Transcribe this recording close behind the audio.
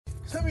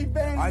Let me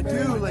bang you, I man.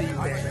 do let you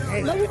bang.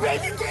 Hey, Let me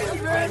bang you,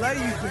 man. I let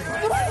you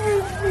bang.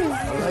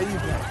 I let you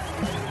bang.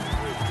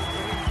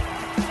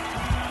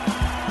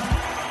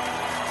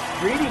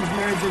 Greetings,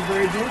 marriage and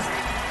virgins.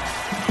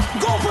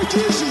 Go for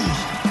Jesus.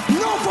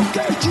 No for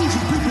Jesus,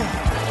 people.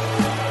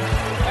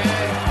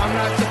 Hey, I'm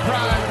not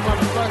surprised,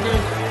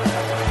 motherfuckers.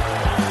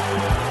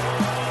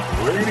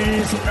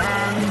 Ladies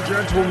and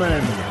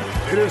gentlemen,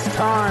 it is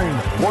time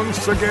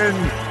once again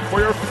for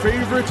your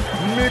favorite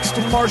mixed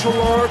martial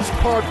arts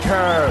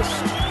podcast.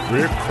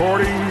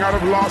 Recording out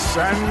of Los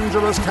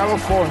Angeles,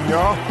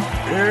 California,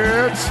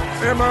 it's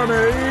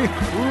MMA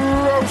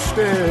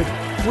Roasted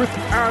with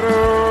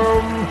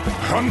Adam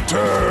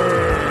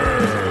Hunter.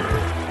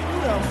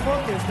 Who the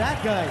fuck is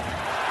that guy?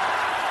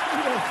 Who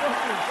the fuck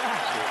is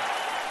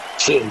that?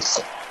 Jeez.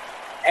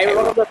 Hey,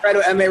 welcome to the Frye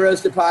MMA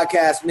Roasted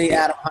podcast. Me,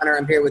 Adam Hunter.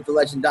 I'm here with the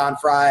legend Don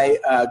Frye,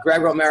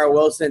 Greg Romero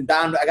Wilson.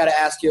 Don, I got to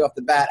ask you off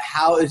the bat,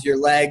 how is your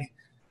leg?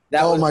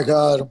 My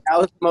God. That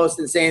was the most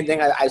insane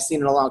thing I've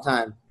seen in a long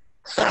time.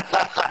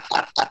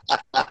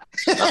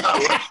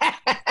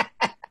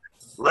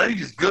 Leg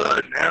is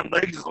good, man.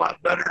 Leg is a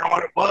lot better than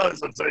what it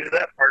was. I'll tell you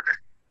that, partner.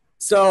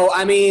 So,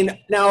 I mean,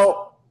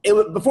 now,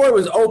 before it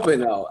was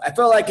open, though, I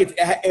felt like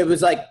it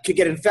was like could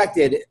get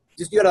infected.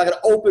 Just you got like an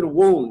open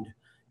wound.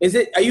 Is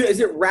it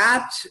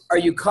wrapped? Are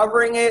you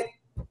covering it?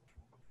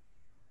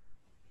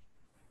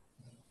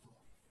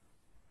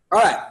 All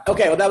right.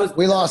 Okay. Well, that was.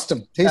 We lost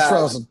him. He's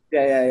frozen.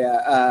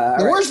 Yeah.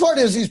 The worst part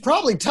is he's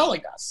probably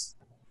telling us.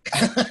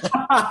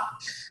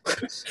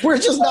 We're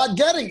just not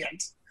getting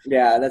it.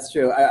 Yeah, that's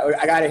true.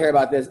 I got to hear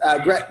about this.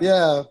 Greg.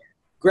 Yeah.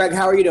 Greg,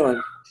 how are you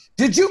doing?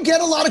 Did you get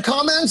a lot of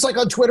comments like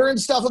on Twitter and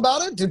stuff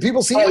about it? Did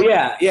people see it? Oh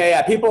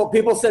yeah.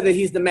 People said that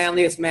he's the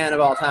manliest man of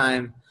all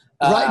time.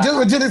 Right?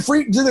 Did it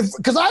freak?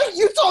 Because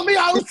you told me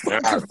I was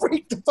fucking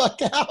freaked the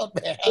fuck out,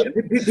 man.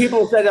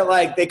 People said that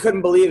like they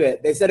couldn't believe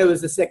it. They said it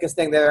was the sickest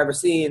thing they've ever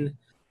seen.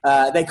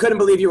 They couldn't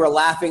believe you were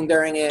laughing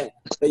during it.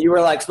 That you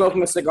were like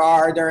smoking a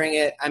cigar during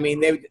it. I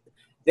mean,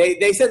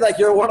 they said like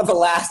you're one of the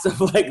last of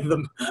like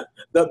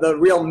the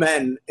real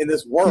men in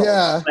this world.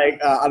 Yeah.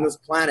 Like on this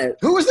planet.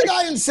 Who was the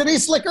guy in City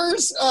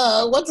Slickers?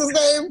 What's his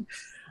name?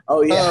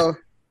 Oh yeah.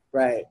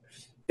 Right.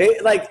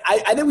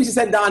 I think we should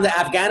send Don to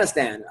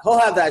Afghanistan. He'll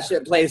have that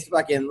shit placed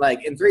fucking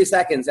like in 3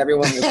 seconds.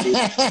 Everyone will see.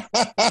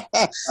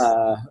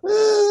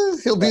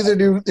 He'll be their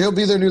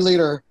new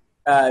leader.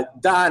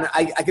 Don,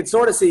 I could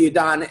sort of see you,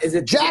 Don. Is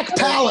it Jack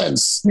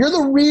Palance? You're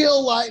the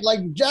real like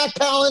Jack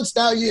Palance.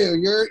 Now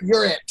you're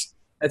it.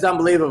 It's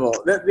unbelievable.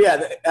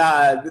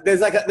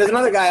 There's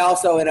another guy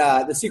also in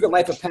The Secret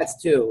Life of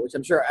Pets 2, which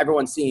I'm sure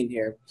everyone's seen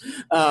here.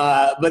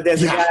 But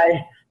there's a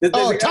guy.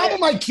 Top of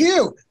my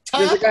queue.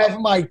 Top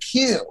of my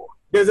queue.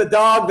 There's a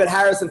dog that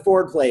Harrison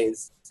Ford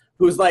plays,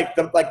 who's like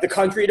the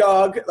country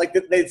dog. Like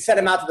they set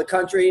him out to the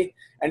country,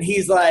 and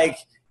he's like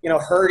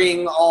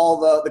herding all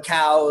the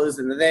cows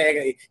and the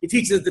thing. He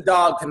teaches the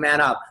dog to man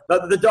up.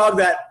 But the dog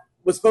that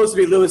was supposed to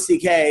be Louis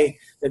C.K.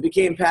 that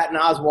became Patton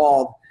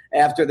Oswalt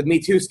after the Me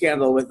Too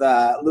scandal with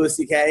Louis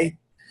C.K.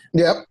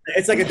 Yep.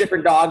 It's like a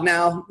different dog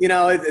now.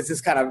 It's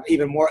just kind of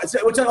even more.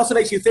 Which also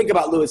makes you think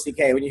about Louis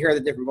C.K. when you hear the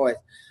different voice.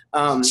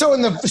 So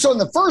in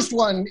the first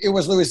one, it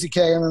was Louis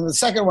C.K., and then the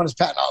second one is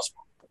Patton Oswalt.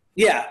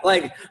 Yeah,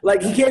 like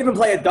he can't even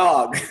play a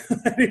dog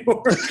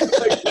anymore. We're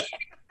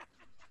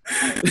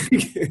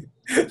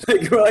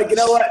like, you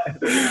know what?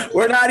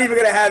 We're not even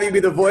gonna have you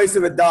be the voice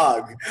of a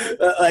dog.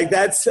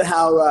 That's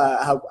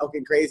how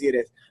fucking crazy it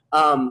is.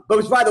 But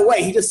which, by the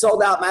way, he just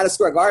sold out Madison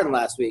Square Garden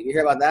last week. You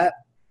hear about that?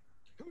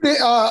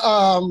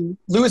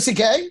 Louis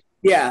C.K.?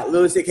 Yeah,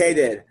 Louis C.K.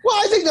 did.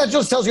 Well, I think that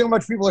just tells you how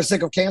much people are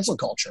sick of cancel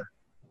culture.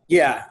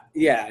 Yeah.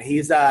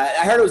 He's.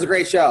 I heard it was a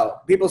great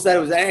show. People said it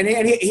was, and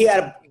he had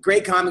a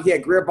great comic. He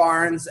had Greer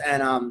Barnes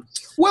and.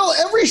 Well,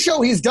 every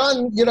show he's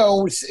done,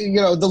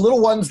 the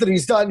little ones that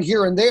he's done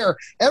here and there,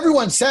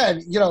 everyone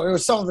said, it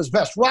was some of his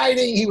best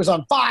writing. He was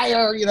on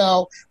fire,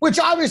 which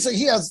obviously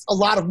he has a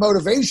lot of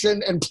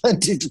motivation and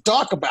plenty to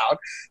talk about.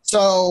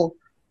 So,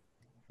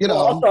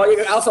 Well,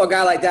 also a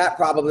guy like that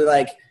probably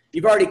like.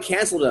 You've already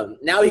canceled him.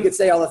 Now he could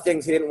say all the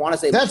things he didn't want to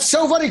say. That's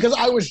so funny because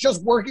I was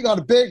just working on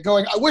a bit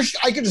going, I wish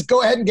I could just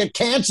go ahead and get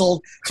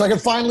canceled so I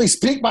could finally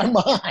speak my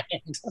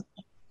mind.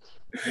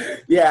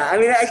 Yeah, I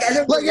mean, I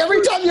like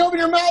every time you open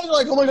your mouth, you're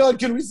like, oh my God,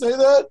 can we say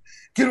that?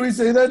 Can we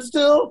say that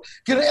still?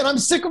 And I'm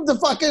sick of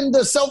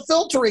the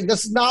self-filtering.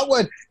 This is not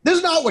what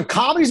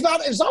comedy's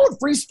about. It's not what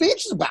free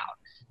speech is about.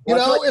 I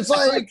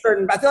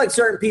feel like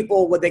certain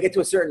people, when they get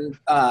to a certain,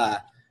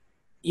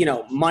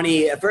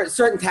 money, for a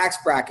certain tax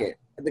bracket,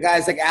 the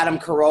guys like Adam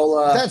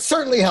Carolla. That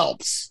certainly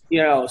helps.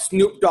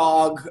 Snoop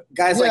Dogg.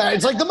 Guys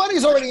it's like the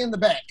money's already in the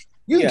bank.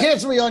 You can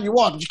cancel me on you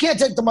want, but you can't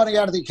take the money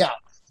out of the account.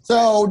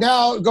 So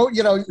now go,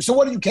 so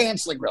what are you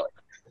canceling really?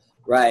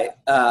 Right.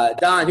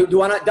 Don, you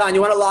want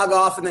to log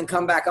off and then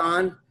come back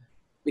on?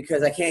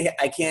 Because I can't,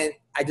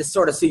 I just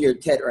sort of see your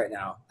tit right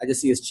now. I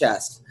just see his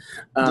chest.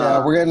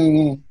 We're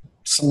getting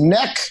some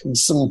neck and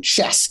some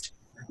chest.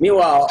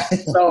 Meanwhile,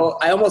 so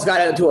I almost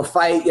got into a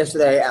fight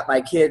yesterday at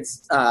my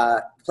kids'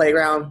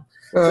 playground.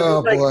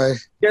 Oh boy.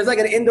 There's like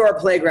an indoor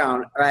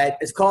playground, right?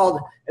 It's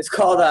called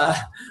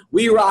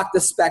We Rock the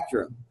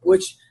Spectrum,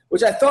 which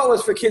I thought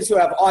was for kids who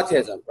have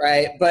autism,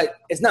 right? But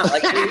it's not.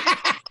 Like,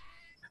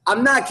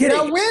 I'm not kidding.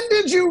 Now, when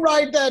did you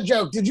write that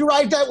joke? Did you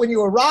write that when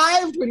you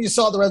arrived? When you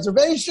saw the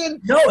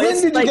reservation? No,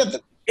 when did you get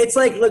the? It's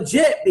like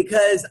legit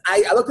because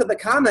I looked at the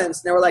comments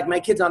and they were like, "My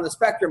kid's on the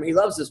spectrum. He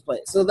loves this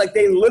place." So like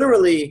they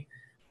literally.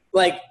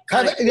 Like,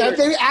 have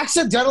they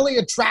accidentally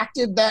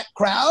attracted that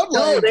crowd?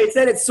 No, they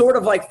said it's sort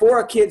of like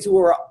for kids who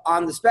are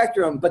on the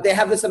spectrum, but they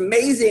have this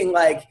amazing,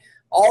 like,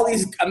 all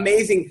these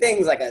amazing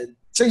things.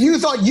 So you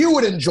thought you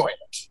would enjoy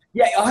it?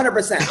 Yeah,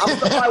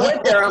 100%. I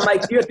went there. I'm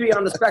like, you have to be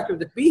on the spectrum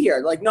to be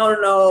here. Like,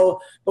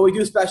 no, but we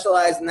do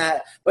specialize in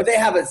that. But they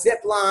have a zip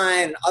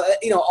line,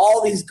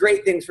 all these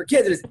great things for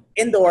kids. It's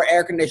indoor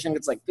air conditioning.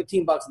 It's like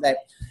 $15 a day.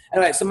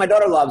 Anyway, so my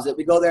daughter loves it.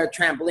 We go there,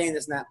 trampoline,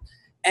 this and that.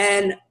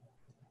 And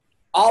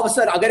all of a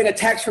sudden, I'm getting a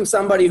text from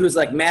somebody who's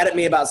like mad at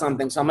me about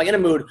something. So I'm like in a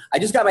mood. I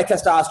just got my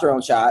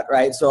testosterone shot,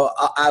 right? So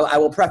I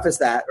will preface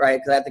that, right?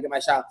 Because I have to get my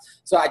shot.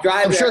 So I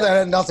drive. I'm sure that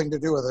had nothing to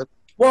do with it.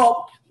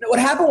 Well, what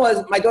happened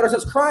was my daughter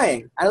starts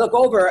crying. I look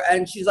over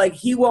and she's like,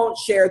 he won't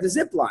share the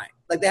zip line.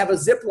 Like they have a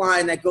zip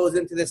line that goes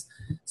into this.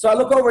 So I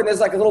look over and there's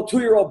like a little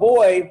 2-year-old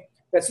boy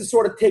that's just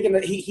sort of taking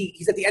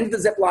he's at the end of the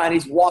zip line.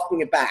 He's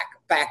walking it back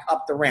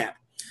up the ramp.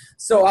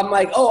 So I'm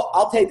like, oh,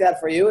 I'll take that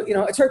for you.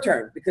 It's her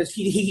turn because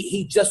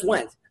he just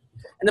went.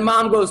 And the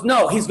mom goes,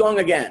 no, he's going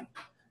again.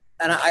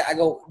 And I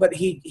go, but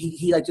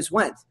he like just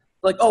went.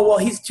 Like, oh, well,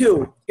 he's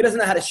 2. He doesn't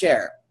know how to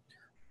share.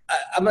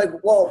 I'm like,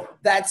 well,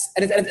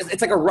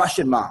 it's like a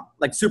Russian mom,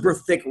 like super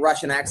thick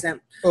Russian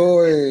accent.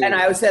 Oy. And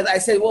I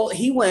said, well,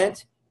 he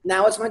went.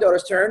 Now it's my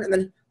daughter's turn. And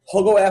then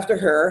he'll go after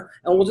her.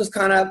 And we'll just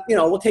kind of,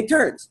 we'll take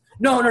turns.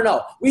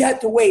 No. We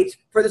had to wait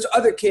for this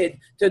other kid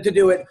to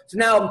do it. So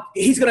now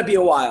he's going to be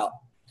a while.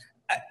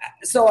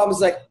 So I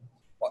was like,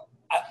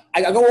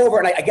 I go over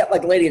and I get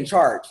like the lady in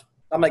charge.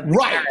 I'm like,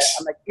 right.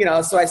 I'm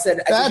like, so I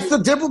said. That's the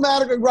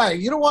diplomatic, right.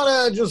 You don't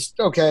want to just,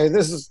 okay,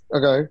 this is,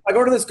 okay. I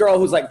go to this girl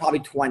who's like probably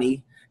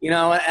 20, and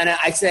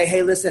I say,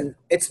 hey, listen,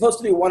 it's supposed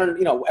to be one,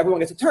 everyone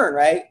gets a turn,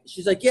 right?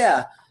 She's like,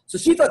 yeah. So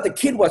she thought the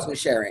kid wasn't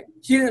sharing.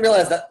 She didn't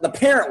realize that the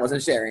parent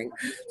wasn't sharing.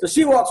 So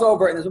she walks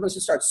over and this woman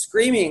just starts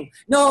screaming,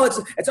 no,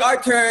 it's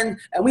our turn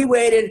and we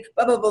waited,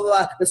 blah, blah, blah,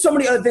 blah. There's so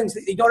many other things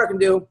that your daughter can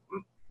do.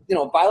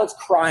 Violet's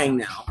crying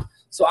now.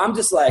 So I'm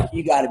just like,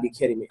 you got to be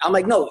kidding me. I'm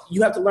like, no,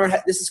 you have to learn how.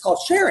 This is called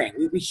sharing.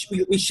 We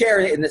share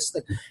it in this.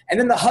 And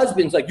then the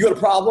husband's like, you got a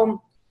problem?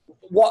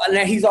 What? And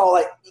then he's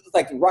all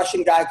like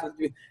Russian guy.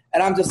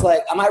 And I'm just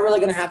like, am I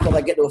really going to have to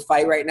like get into a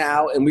fight right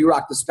now? And we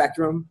rock the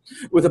spectrum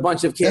with a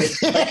bunch of kids.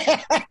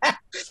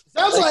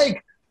 Sounds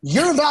like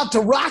you're about to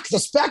rock the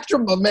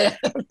spectrum, my man.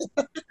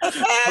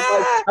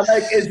 I'm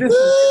like, is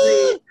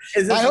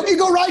this I hope you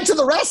go right to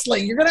the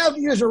wrestling. You're going to have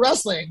to use your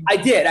wrestling. I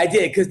did.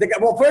 Because,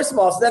 first of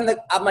all, so then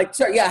I'm like,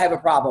 sir, yeah, I have a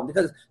problem.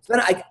 Because so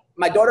then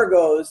my daughter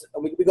goes,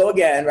 we go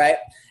again, right?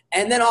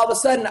 And then all of a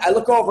sudden I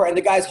look over and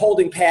the guy's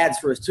holding pads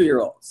for his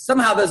 2-year-old.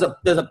 Somehow there's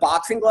a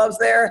boxing gloves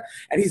there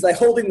and he's like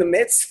holding the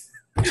mitts.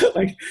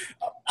 Like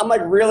I'm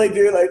like, really,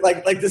 dude?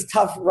 Like this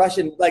tough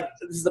Russian, like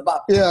this is the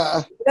box. Yeah.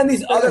 And then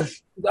these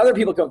other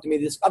people come to me.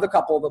 This other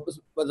couple that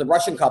was a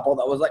Russian couple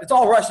that was like, it's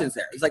all Russians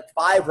there. It's like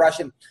 5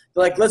 Russian.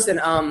 They're like, listen,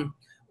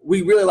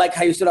 we really like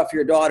how you stood up for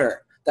your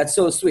daughter. That's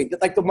so sweet.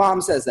 Like the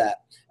mom says that.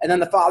 And then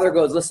the father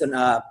goes, listen,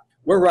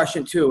 we're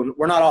Russian too. And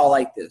we're not all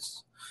like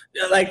this.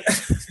 Like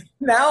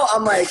now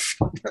I'm like,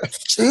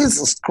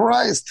 Jesus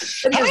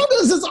Christ. How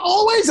does this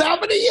always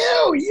happen to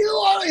you?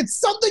 It's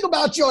something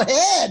about your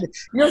head,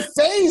 your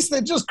face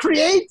that just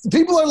creates,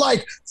 people are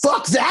like,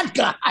 fuck that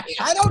guy.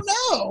 I don't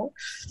know.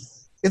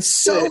 It's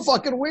so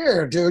fucking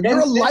weird, dude.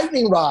 You're a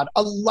lightning rod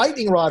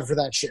for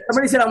that shit.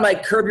 Somebody said I'm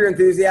like Curb Your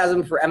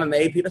Enthusiasm for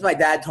MMA. That's what my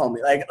dad told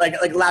me.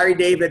 Like Larry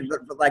David,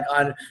 but like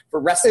for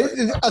wrestling.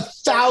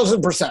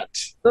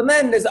 1,000%. So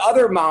then there's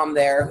other mom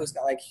there who's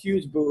got like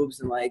huge boobs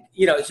and like,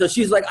 so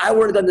she's like, I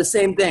would have done the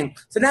same thing.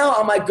 So now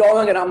I'm like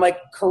going and I'm like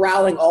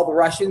corralling all the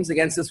Russians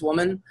against this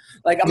woman.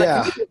 Like, I'm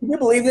like, can you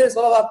believe this?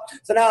 Blah, blah, blah.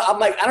 So now I'm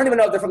like, I don't even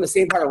know if they're from the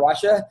same part of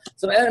Russia.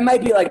 So it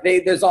might be like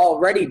there's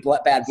already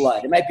bad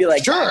blood. It might be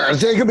like. Sure.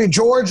 They could be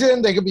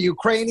Georgian. They could be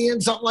Ukrainian,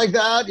 something like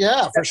that.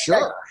 Yeah, for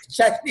sure.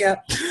 Yeah.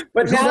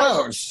 But who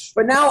knows?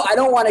 But now I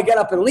don't want to get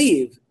up and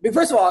leave.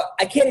 First of all,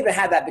 I can't even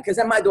have that because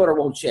then my daughter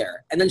won't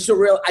share. And then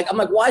I'm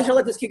like, why should I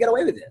let this kid get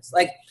away with this?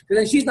 Like, because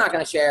then she's not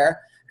going to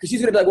share because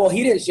she's going to be like, well,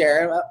 he didn't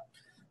share.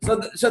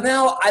 So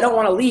now I don't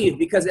want to leave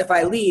because if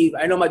I leave,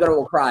 I know my daughter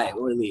will cry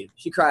when we leave.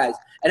 She cries.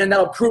 And then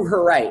that'll prove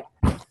her right.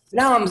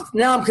 Now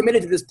I'm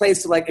committed to this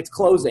place to like it's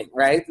closing,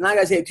 right? Now I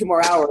got to stay 2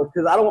 more hours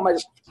because I don't want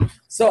my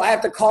 – so I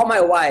have to call my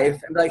wife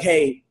and be like,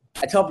 hey,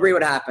 I tell Bree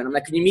what happened. I'm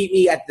like, can you meet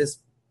me at this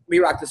We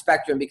Rock the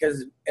Spectrum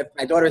because if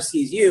my daughter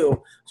sees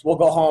you, we'll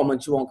go home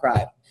and she won't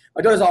cry.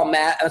 My daughter's all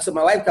mad. And so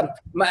my wife comes.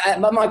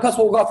 My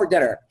cousin will go out for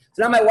dinner.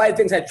 So now my wife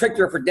thinks I tricked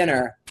her for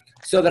dinner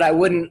so that I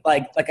wouldn't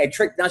like I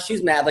tricked. Now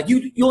she's mad. Like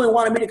you only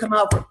wanted me to come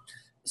out.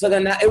 So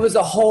then it was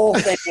a whole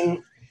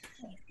thing.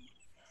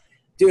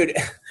 Dude,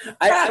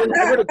 I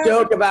heard a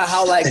joke about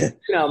how, like,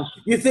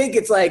 you think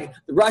it's like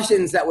the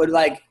Russians that would,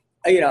 like,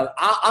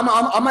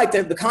 I'm like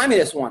the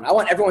communist one. I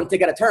want everyone to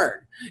get a turn.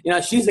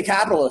 She's the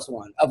capitalist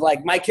one of,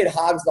 like, my kid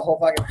hogs the whole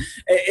fucking.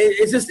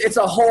 It's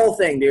a whole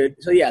thing, dude.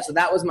 So yeah, so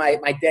that was my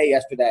day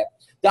yesterday.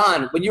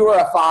 Don, when you were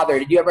a father,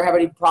 did you ever have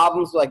any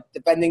problems with, like,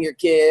 defending your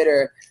kid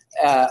or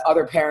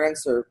other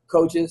parents or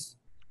coaches?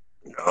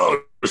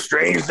 No,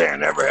 strangely, I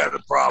never had a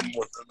problem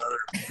with another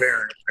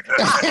parent.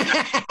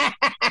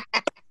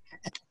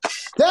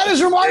 That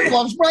is remarkable.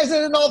 I'm surprised they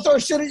didn't all throw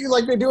shit at you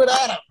like they do at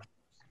Adam.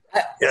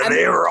 Yeah,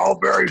 they were all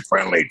very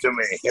friendly to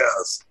me,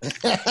 yes.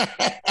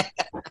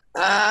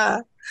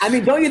 I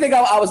mean, don't you think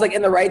I was, like,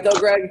 in the right, though,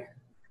 Greg?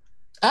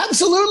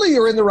 Absolutely,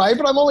 you're in the right,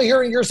 but I'm only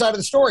hearing your side of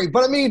the story.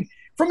 But, I mean,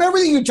 from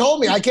everything you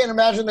told me, I can't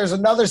imagine there's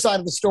another side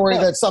of the story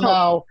that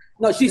somehow...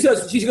 No, she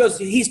goes,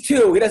 he's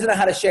 2. He doesn't know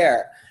how to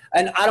share.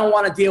 And I don't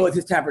want to deal with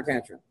his temper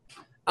tantrum.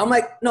 I'm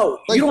like, no,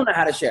 you don't know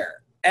how to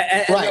share.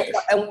 Right.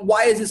 And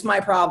why is this my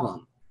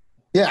problem?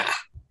 Yeah.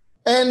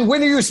 And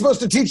when are you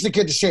supposed to teach the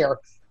kid to share?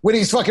 When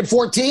he's fucking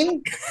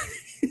 14?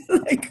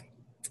 Like,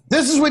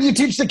 this is when you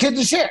teach the kid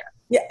to share.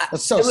 Yeah.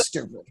 That's so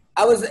stupid.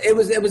 It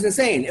was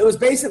insane. It was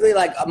basically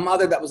like a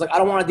mother that was like, I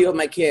don't want to deal with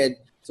my kid,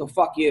 so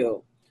fuck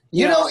you.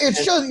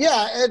 It's just,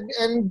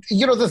 and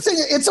the thing,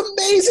 it's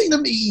amazing to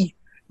me.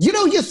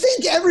 You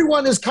think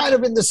everyone is kind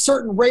of in this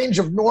certain range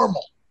of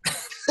normal.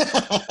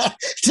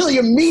 Till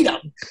you meet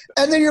them.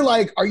 And then you're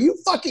like, are you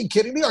fucking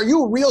kidding me? Are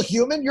you a real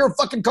human? You're a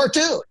fucking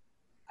cartoon.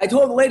 I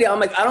told the lady, I'm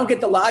like, I don't get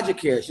the logic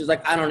here. She's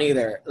like, I don't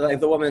either. Like,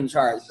 the woman in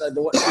charge.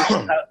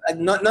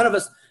 None of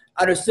us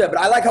understood. But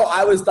I like how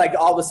I was, like,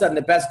 all of a sudden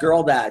the best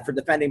girl dad for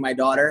defending my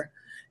daughter.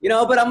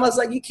 But I'm just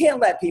like, you can't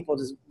let people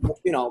just,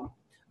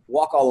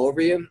 walk all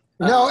over you.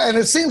 No, and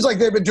it seems like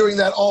they've been doing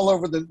that all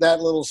over that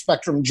little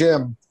Spectrum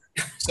gym.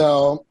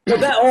 So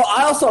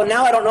I also,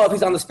 now I don't know if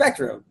he's on the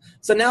spectrum.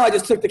 So now I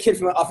just took the kid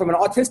from an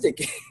autistic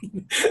kid.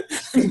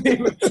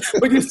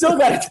 but you still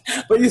got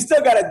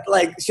to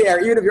like share,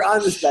 even if you're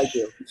on the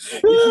spectrum.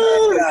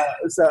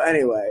 So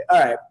anyway, all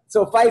right.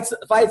 So fights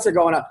are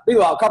going on.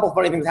 Meanwhile, a couple of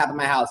funny things happened in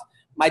my house.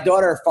 My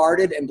daughter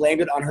farted and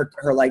blamed it on her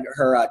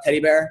teddy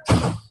bear.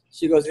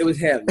 She goes, it was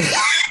him.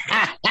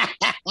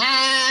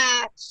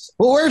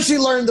 Well, where'd she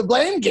learn the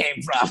blame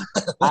game from?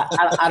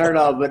 I don't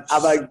know, but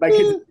I'm like, my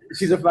kid,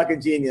 she's a fucking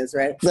genius,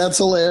 right? That's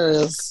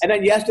hilarious. And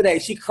then yesterday,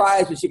 she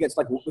cries when she gets,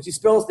 like, when she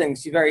spills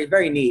things. She's very,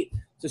 very neat.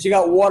 So she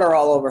got water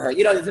all over her.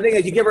 The thing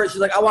is, you give her, she's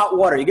like, I want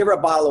water. You give her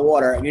a bottle of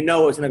water, and you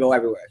know it's going to go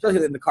everywhere,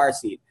 especially in the car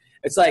seat.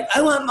 It's like,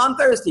 I'm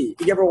thirsty.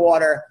 You give her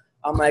water.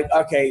 I'm like,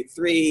 okay,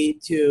 3,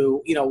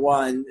 2,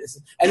 1.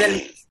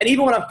 And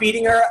even when I'm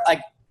feeding her, like,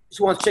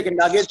 she wants chicken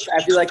nuggets,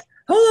 I feel like,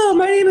 hello,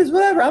 my name is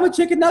whatever. I'm a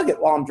chicken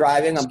nugget. While I'm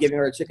driving, I'm giving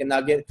her a chicken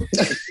nugget.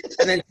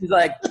 And then she's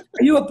like,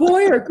 are you a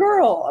boy or a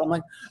girl? I'm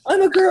like,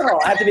 I'm a girl.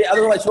 I have to be,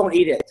 otherwise she won't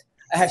eat it.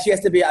 She has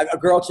to be a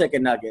girl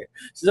chicken nugget.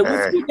 She's like,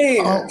 what's your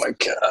name? Oh, my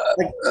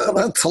God.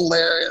 That's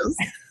hilarious.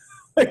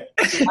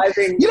 I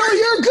think, you're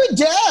a good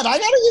dad. I got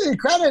to give you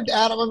credit,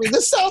 Adam. I mean,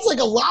 this sounds like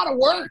a lot of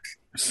work.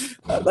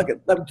 Look,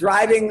 I'm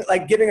driving,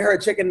 like, giving her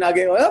a chicken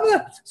nugget.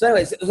 So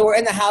anyways, so we're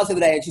in the house the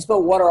other day, and she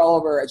spilled water all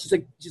over her. She's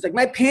like,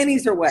 my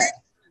panties are wet.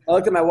 I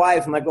looked at my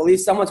wife. I'm like, well, at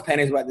least someone's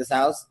panties wet in this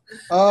house.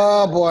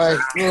 Oh, boy.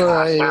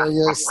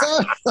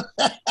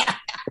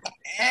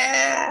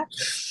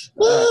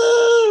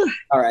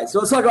 All right, so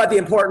let's talk about the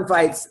important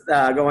fights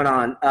going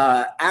on.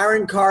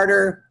 Aaron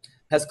Carter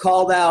has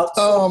called out.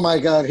 Oh, my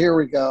God. Here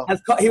we go.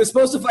 He was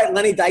supposed to fight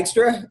Lenny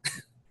Dykstra.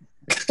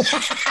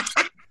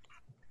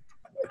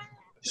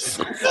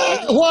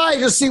 Why?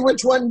 To see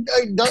which one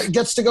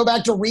gets to go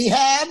back to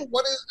rehab?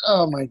 What is?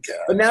 Oh, my God.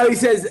 But now he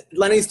says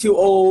Lenny's too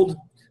old.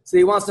 So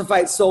he wants to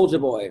fight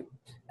Soulja Boy.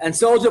 And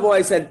Soulja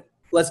Boy said,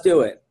 let's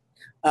do it.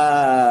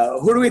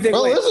 Who do we think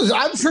wins?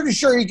 I'm pretty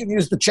sure he can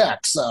use the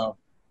check, so.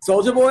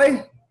 Soulja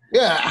Boy?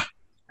 Yeah.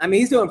 I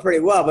mean, he's doing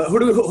pretty well, but who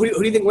do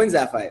you think wins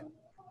that fight?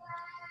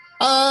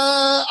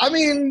 I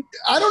mean,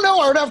 I don't know.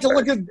 I would have to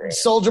look at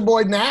Soulja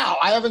Boy now.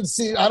 I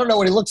don't know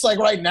what he looks like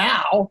right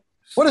now.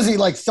 What is he,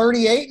 like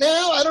 38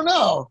 now? I don't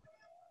know.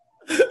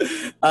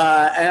 All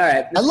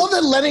right. I love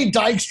that Lenny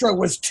Dykstra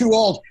was too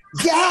old.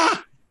 Yeah,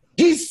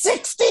 he's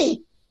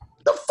 60.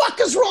 The fuck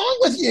is wrong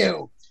with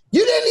you?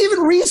 You didn't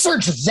even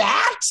research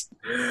that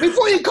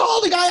before you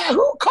called the guy.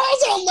 Who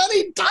calls out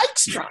Lenny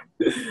Dykstra?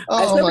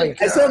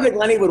 I still think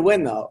Lenny would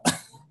win, though.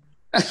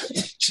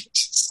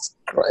 Jesus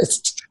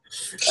Christ.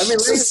 I mean,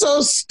 this is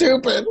so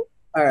stupid.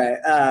 All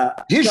right.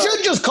 You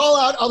should just call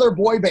out other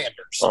boy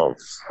banders. Oh,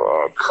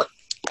 fuck.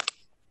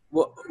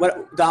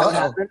 What Don,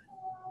 happened?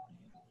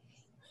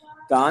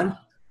 Don?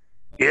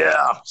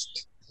 Yeah.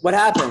 What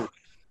happened?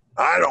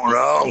 I don't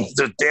know.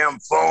 The damn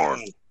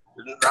phone.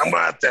 I'm going to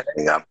have to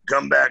hang up and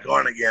come back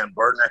on again,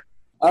 partner.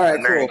 All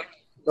right, cool.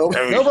 No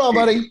problem,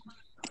 buddy.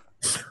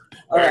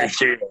 All right.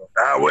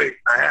 Wait.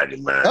 I had you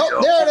a minute.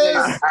 Oh, there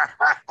it is.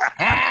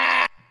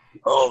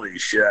 Holy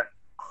shit.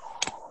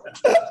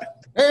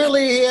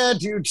 Apparently he had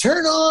to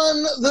turn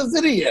on the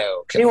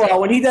video.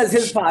 Meanwhile, when he does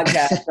his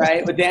podcast,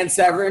 right, with Dan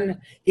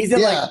Severin, he's in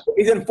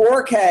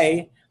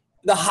 4K,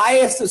 the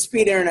highest of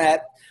speed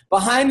internet.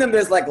 Behind him,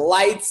 there's like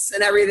lights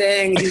and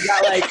everything. He's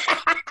got like,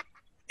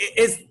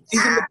 he's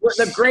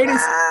the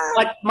greatest.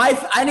 Like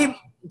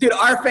dude,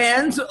 our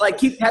fans like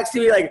keep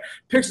texting me like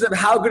pictures of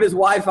how good his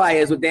Wi-Fi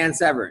is with Dan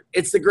Severn.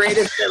 It's the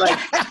greatest. Like,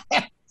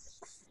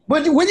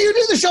 but when you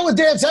do the show with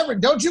Dan Severn,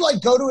 don't you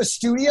like go to a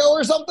studio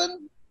or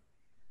something?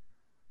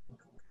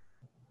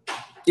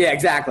 Yeah,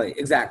 exactly.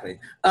 Yeah, we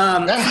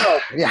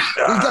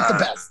got the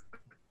best.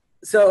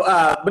 So,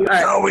 but, all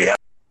right. No, we have.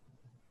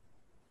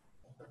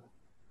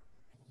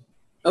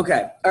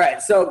 Okay. All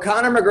right. So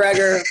Conor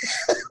McGregor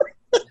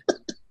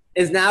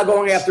is now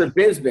going after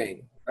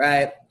Bisping,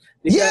 right?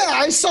 Because,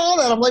 I saw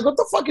that. I'm like, what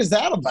the fuck is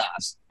that about?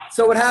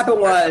 So what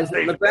happened was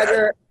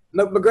McGregor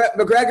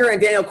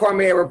and Daniel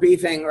Cormier were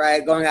beefing,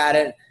 right, going at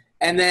it.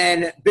 And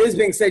then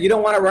Bisping said, you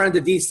don't want to run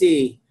into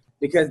DC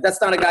because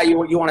that's not a guy you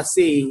want to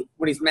see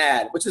when he's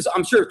mad, which is,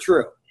 I'm sure,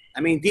 true.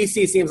 I mean,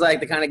 DC seems like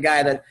the kind of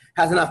guy that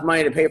has enough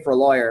money to pay for a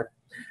lawyer.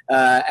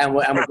 And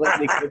we're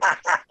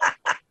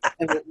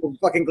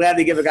fucking glad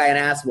to give a guy an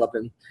ass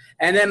whooping.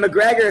 And then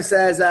McGregor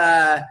says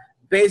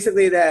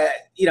basically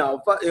that,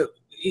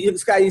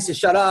 this guy needs to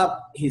shut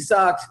up. He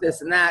sucks,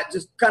 this and that.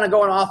 Just kind of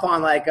going off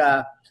on like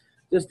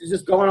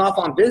just going off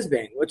on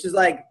Bisping, which is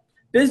like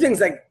Bisping's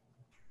like,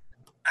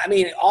 I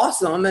mean,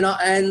 awesome.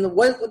 And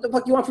what the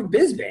fuck you want from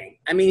Bisping?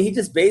 I mean, he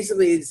just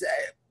basically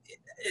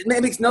it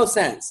makes no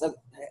sense,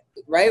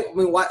 right? I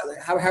mean,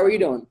 how are you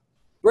doing,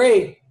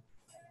 Bree?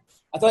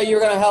 I thought you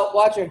were gonna help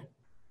watch her.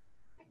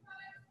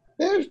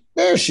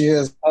 There she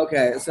is.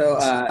 Okay, so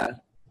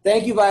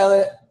thank you,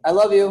 Violet. I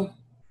love you.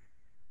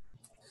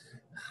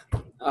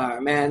 All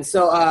right, man.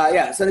 So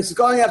so this is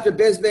going after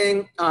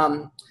Bisping,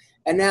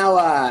 and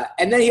now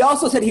and then he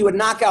also said he would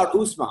knock out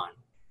Usman,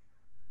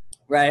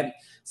 right?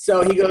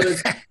 So he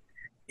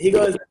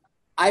goes,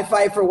 I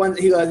fight for one.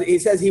 He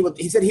said he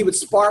would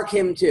spark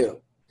him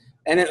too,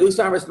 and then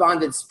Usman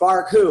responded,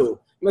 "Spark who?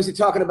 You must be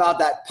talking about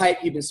that pipe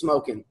you've been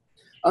smoking.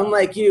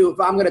 Unlike you, if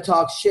I'm gonna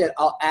talk shit,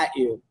 I'll at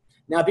you.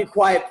 Now be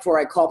quiet before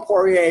I call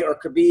Poirier or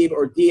Khabib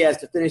or Diaz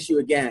to finish you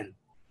again.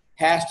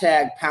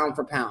 Hashtag pound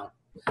for pound."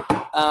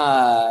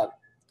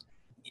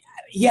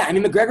 Yeah, I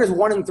mean, McGregor's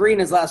 1-3 in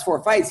his last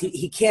 4 fights.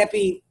 He can't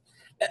be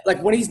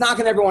like when he's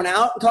knocking everyone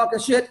out and talking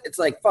shit. It's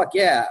like fuck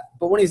yeah,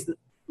 but when he's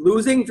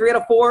losing 3 out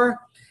of 4,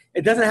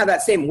 it doesn't have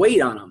that same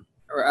weight on him,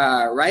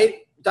 right?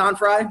 Don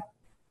Frye.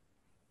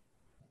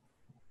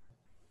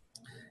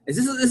 Is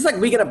this like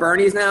Weekend at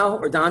Bernie's now,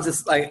 or Don's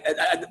just like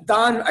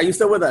Don? Are you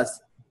still with us?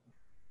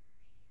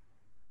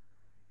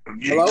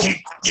 You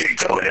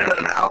go in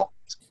and out.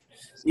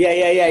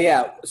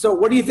 Yeah. So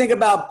what do you think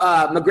about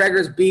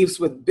McGregor's beefs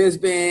with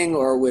Bisping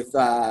or with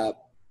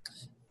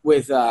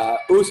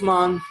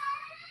Usman?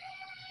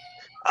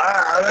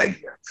 I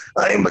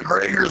think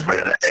McGregor's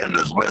been in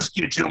his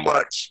whiskey too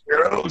much.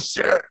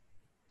 Shit.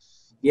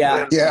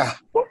 Yeah. Yeah.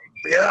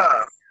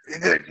 He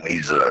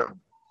needs to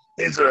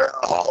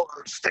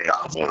stay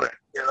off of it.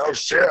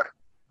 Shit.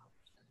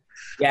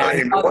 Yeah. I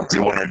mean, what do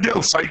you want to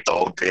do? Fight the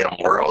whole damn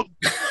world?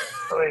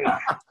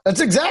 That's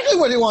exactly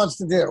what he wants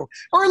to do,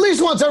 or at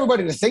least wants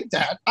everybody to think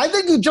that. I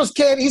think he just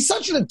can't. He's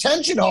such an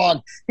attention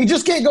hog. He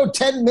just can't go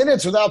 10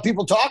 minutes without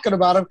people talking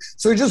about him.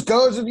 So he just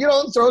goes and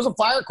throws a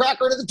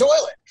firecracker into the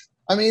toilet.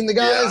 I mean, the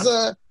guy's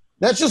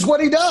that's just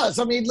what he does.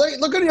 I mean,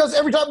 look what he does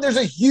every time there's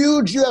a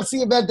huge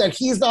UFC event that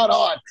he's not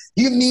on.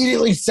 He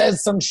immediately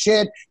says some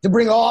shit to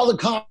bring all the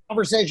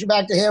conversation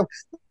back to him.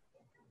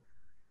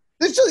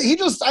 I think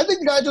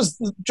the guy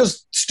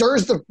just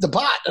stirs the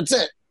pot. That's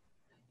it.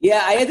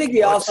 Yeah, I think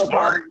he also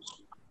smart.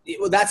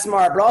 Well, that's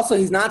smart, but also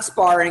he's not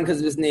sparring because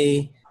of his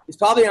knee. He's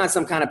probably on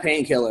some kind of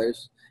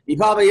painkillers. He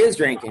probably is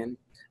drinking.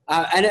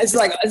 And it's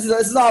like, this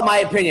is all my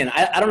opinion.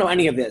 I don't know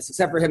any of this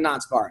except for him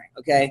not sparring,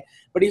 okay?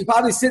 But he's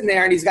probably sitting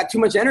there and he's got too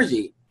much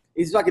energy.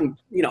 He's fucking,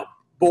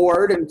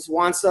 bored and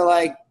wants to,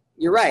 like,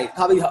 you're right.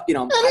 Probably, And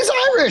he's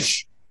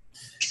Irish.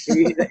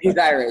 He's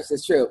Irish.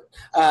 It's true.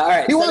 All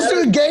right. He wants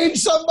to engage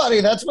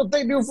somebody. That's what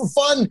they do for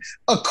fun,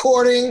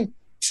 according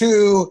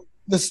to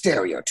the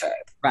stereotype.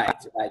 Right.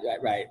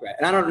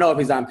 And I don't know if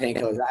he's on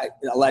painkillers. I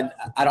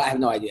have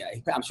no idea.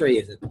 I'm sure he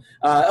isn't.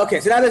 Okay,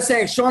 so now they're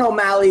saying Sean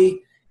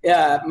O'Malley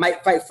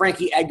might fight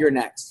Frankie Edgar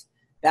next.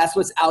 That's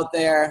what's out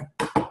there.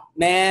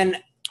 Man,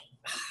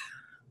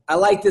 I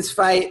like this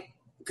fight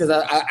because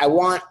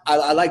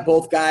I like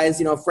both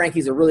guys.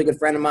 Frankie's a really good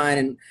friend of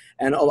mine,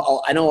 and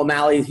I know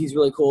O'Malley, he's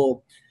really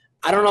cool.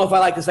 I don't know if I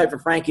like this fight for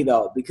Frankie,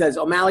 though, because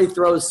O'Malley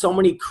throws so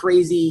many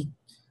crazy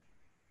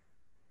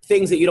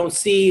things that you don't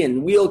see,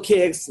 and wheel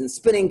kicks and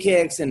spinning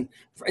kicks, and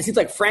it seems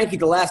like Frankie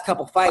the last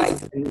couple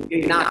fights and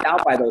getting knocked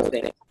out by those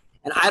things.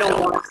 And I don't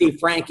want to see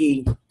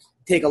Frankie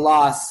take a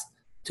loss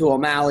to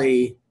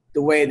O'Malley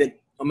the way that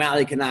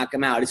O'Malley can knock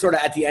him out. He's sort of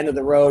at the end of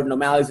the road, and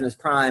O'Malley's in his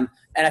prime.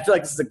 And I feel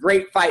like this is a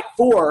great fight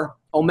for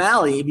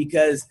O'Malley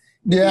because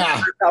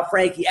how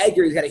Frankie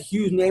Edgar, he's got a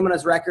huge name on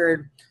his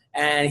record,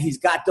 and he's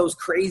got those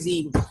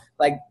crazy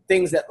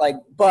things that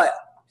but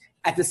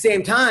at the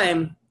same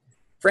time,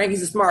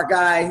 Frankie's a smart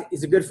guy.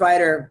 He's a good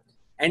fighter,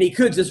 and he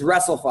could just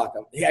wrestle fuck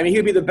him. I mean, he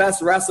would be the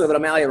best wrestler that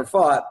O'Malley ever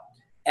fought.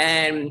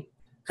 And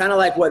kind of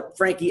like what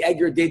Frankie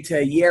Edgar did to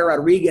Yair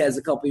Rodriguez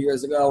a couple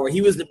years ago, where he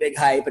was the big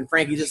hype and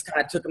Frankie just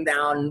kind of took him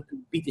down and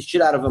beat the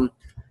shit out of him.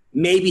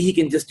 Maybe he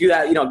can just do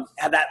that,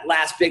 have that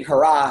last big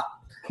hurrah.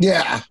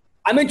 Yeah.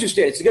 I'm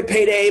interested. It's a good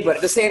payday, but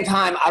at the same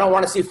time, I don't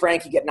want to see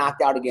Frankie get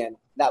knocked out again.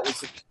 I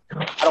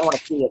don't want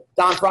to see it.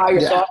 Don Frye,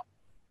 your thoughts?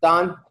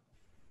 Don?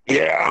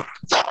 Yeah.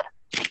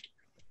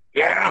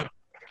 Yeah.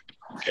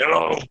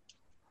 Hello.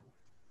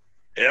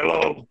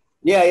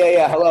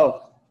 Yeah.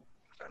 Hello.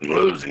 I'm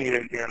losing you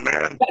again,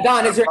 man.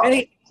 Don, is there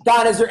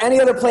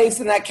any other place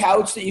in that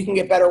couch that you can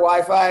get better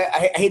Wi-Fi?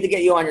 I hate to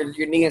get you on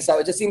your knee and stuff.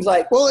 It just seems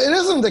like. Well, it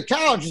isn't the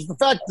couch. It's the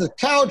fact the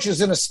couch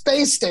is in a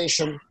space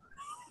station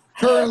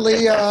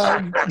currently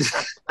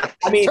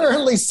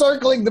currently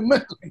circling the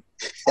moon.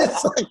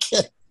 It's like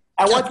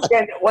and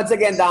once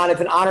again, Don,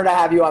 it's an honor to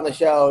have you on the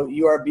show.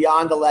 You are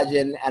beyond the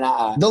legend. And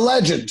the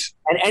legend.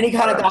 And any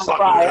kind of Don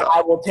Frye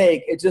I will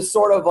take. It's just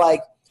sort of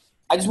like,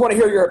 I just want to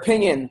hear your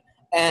opinion.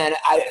 And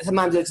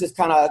sometimes it's just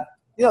kind of,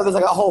 there's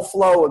like a whole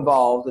flow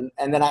involved.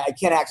 And then I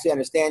can't actually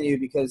understand you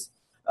because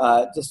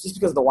just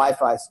because of the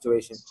Wi-Fi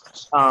situation.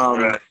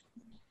 Right.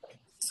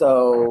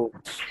 So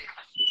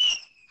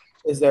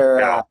is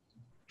there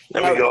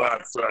let me go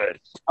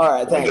outside. All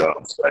right, thanks.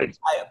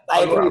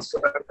 I agree.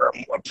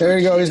 There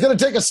you go. He's going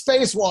to take a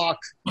spacewalk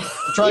to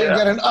try and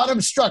get an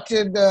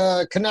unobstructed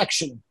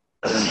connection.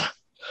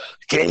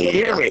 Can you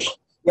hear me?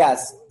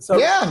 Yes. So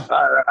yeah.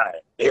 All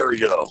right. Here we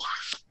go.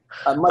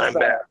 I'm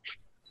back.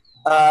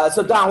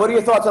 So, Don, what are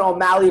your thoughts on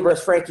O'Malley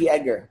versus Frankie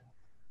Edgar?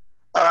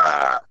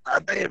 I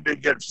think it'd be a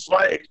good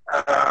fight.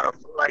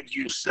 Like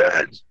you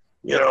said,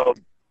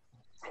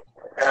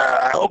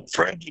 I hope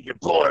Frankie can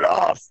pull it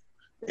off.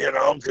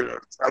 Because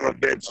I'm a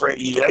big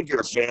Frankie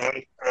Edgar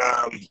fan.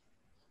 I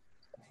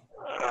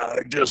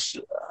just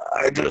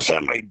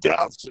have my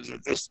doubts because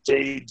at this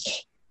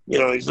stage, he's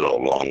a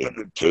little long in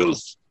the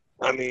tooth.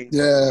 I mean,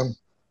 yeah.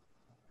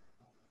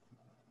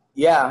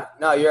 Yeah,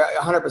 no, you're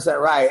 100%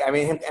 right. I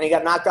mean, and he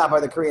got knocked out by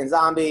the Korean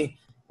Zombie,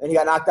 and he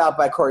got knocked out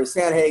by Corey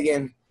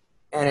Sandhagen,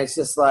 and it's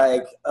just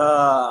like,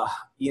 Yeah,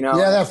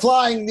 that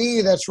flying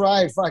knee, that's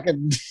right.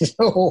 Fucking.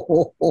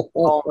 Oh,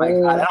 my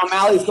God. And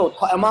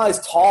O'Malley's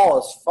tall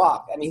as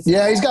fuck. I mean,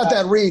 he's got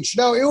that reach.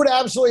 No, it would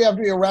absolutely have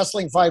to be a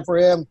wrestling fight for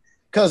him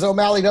because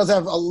O'Malley does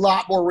have a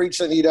lot more reach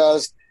than he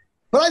does.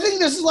 But I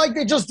think this is like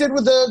they just did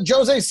with the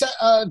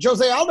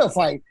Jose Aldo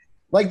fight.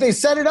 Like they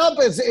set it up.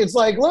 It's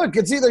like, look,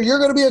 it's either you're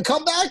going to be a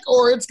comeback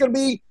or it's going to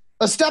be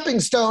a stepping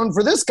stone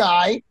for this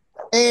guy.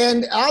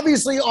 And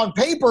obviously on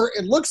paper,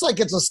 it looks like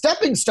it's a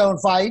stepping stone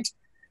fight.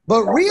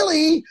 But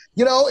really,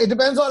 it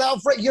depends on how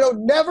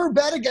never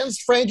bet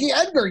against Frankie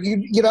Edgar.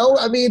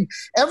 I mean,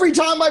 every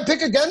time I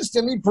pick against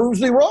him, he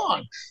proves me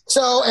wrong.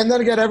 So, and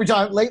then again, every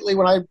time lately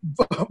when I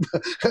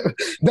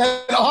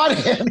bet on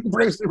him, he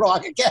proves me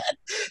wrong again.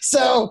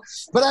 So,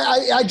 but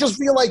I just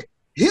feel like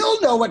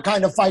he'll know what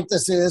kind of fight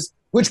this is,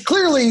 which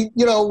clearly,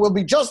 will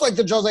be just like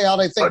the Jose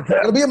Aldo thing.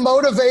 It'll be a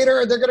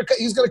motivator.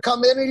 He's gonna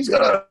come in and he's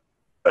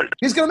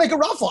gonna make a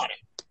rough on him.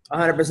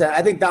 100%.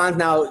 I think Don's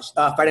now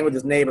fighting with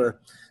his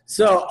neighbor.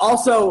 So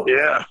also,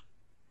 yeah.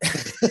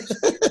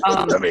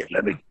 Let me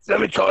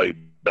call you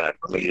back.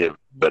 Let me get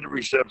better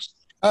reception.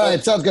 All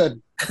right, sounds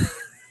good.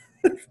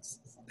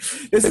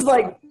 This is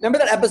like, remember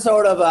that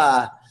episode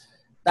of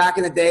back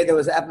in the day? There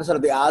was an episode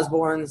of The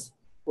Osbournes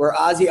where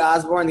Ozzy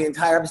Osbourne, the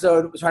entire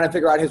episode, was trying to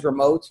figure out his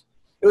remote.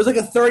 It was like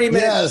a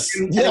 30-minute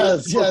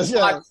yes.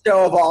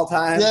 show of all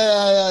time.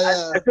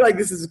 Yeah. I feel like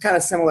this is kind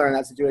of similar in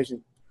that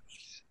situation.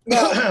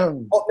 Now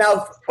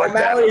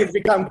O'Malley has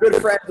become good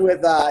friends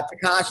with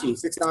Tekashi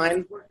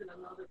 6ix9ine.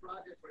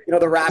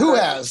 The rapper. Who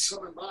has?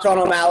 Sean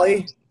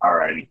O'Malley. All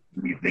right.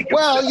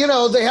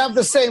 Well, they have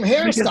the same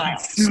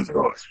hairstyles.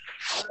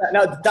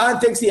 No, Don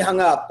thinks he hung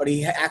up, but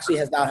he actually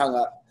has not hung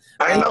up.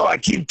 I know. I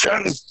keep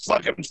trying. This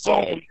fucking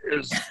phone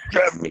is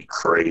driving me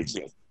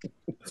crazy.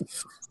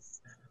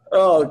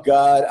 Oh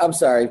God, I'm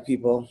sorry,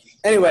 people.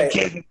 Anyway,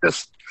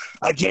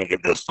 I can't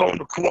get this phone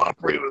to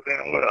cooperate with me.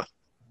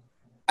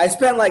 I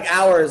spent like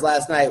hours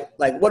last night,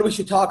 like what we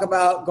should talk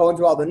about, going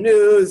through all the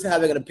news,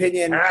 having an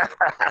opinion.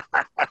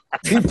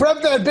 He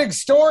prepped that big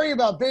story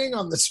about being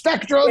on the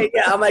spectrum.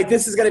 Yeah, I'm like,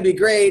 this is going to be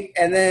great.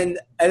 And then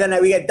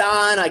we get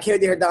Don. I can't wait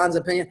to hear Don's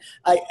opinion.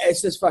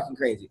 It's just fucking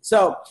crazy.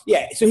 So,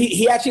 yeah, so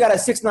he actually got a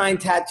 6ix9ine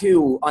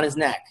tattoo on his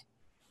neck.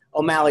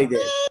 O'Malley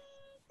did.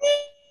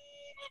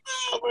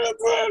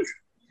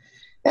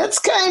 That's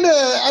kind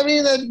of,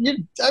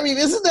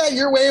 isn't that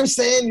your way of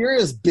saying you're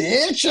his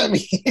bitch? I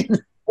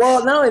mean...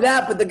 Well, not only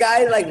that, but the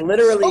guy, like,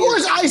 literally... Of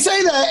course, I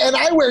say that, and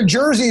I wear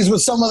jerseys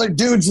with some other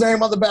dude's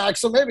name on the back,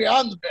 so maybe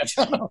I'm the bitch.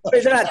 I don't know.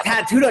 They're not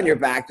tattooed on your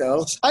back,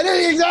 though. I know,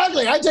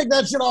 exactly. I take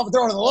that shit off and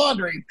throw it in the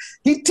laundry.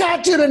 He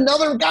tattooed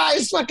another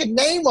guy's fucking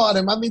name on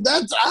him. I mean,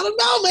 I don't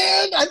know,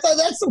 man. I thought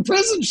that's some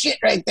prison shit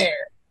right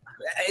there.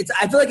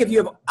 I feel like if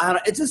you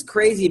have, it's just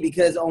crazy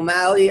because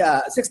O'Malley,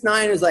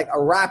 6ix9ine is like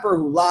a rapper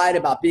who lied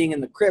about being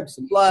in the Crips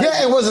and Blood.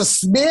 Yeah, it was a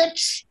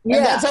snitch, and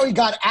that's how he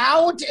got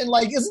out. And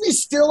like, isn't he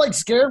still like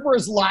scared for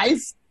his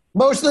life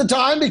most of the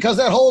time because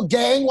that whole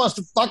gang wants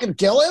to fucking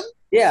kill him?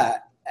 Yeah,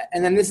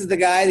 and then this is the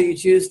guy that you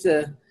choose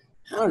to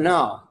I don't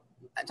know.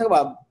 I talk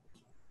about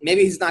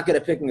maybe he's not good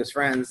at picking his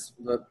friends,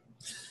 but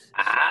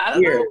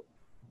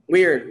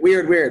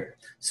weird.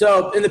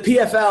 So in the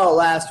PFL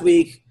last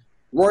week,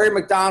 Rory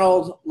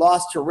McDonald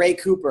lost to Ray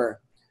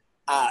Cooper.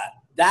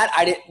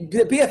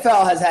 The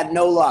PFL has had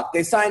no luck.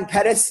 They signed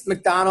Pettis,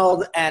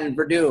 McDonald, and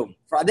Verdum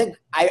for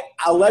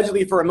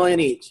allegedly for $1 million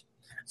each.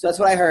 So that's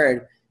what I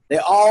heard. They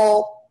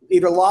all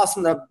either lost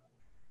to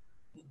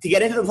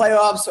get into the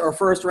playoffs or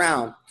first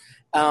round,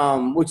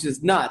 which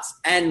is nuts.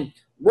 And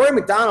Rory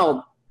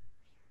McDonald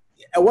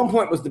at one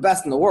point was the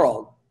best in the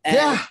world.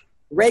 And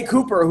Ray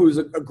Cooper, who's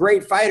a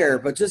great fighter,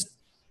 but just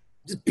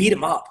beat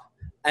him up.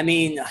 I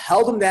mean,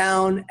 held him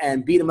down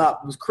and beat him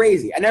up. It was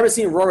crazy. I never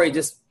seen Rory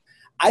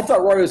I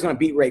thought Rory was going to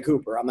beat Ray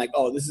Cooper. I'm like,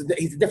 oh, he's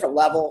a different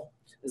level.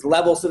 There's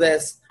levels to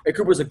this. Ray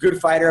Cooper's a good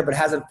fighter, but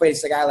hasn't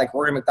faced a guy like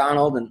Rory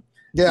McDonald. And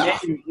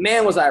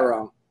man, was I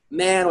wrong.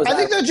 I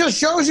think that just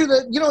shows you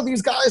that,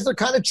 these guys are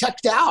kind of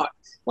checked out.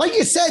 Like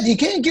you said, you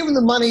can't give them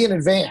the money in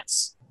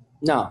advance.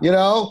 No.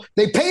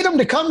 They paid them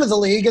to come to the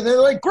league, and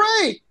they're like,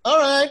 great, all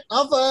right,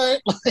 I'll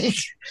fight.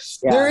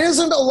 There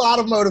isn't a lot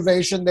of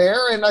motivation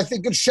there, and I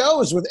think it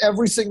shows with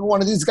every single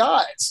one of these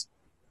guys.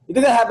 You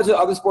think that happens with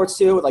other sports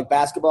too, with like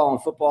basketball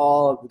and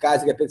football? The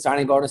guys that get big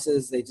signing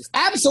bonuses,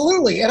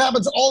 Absolutely. It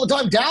happens all the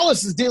time.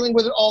 Dallas is dealing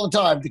with it all the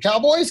time. The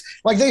Cowboys,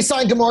 they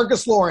signed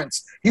DeMarcus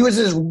Lawrence. He was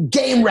his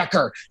game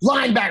wrecker,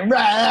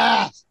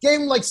 linebacker, gave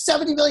him like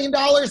 $70 million.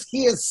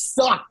 He has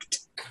sucked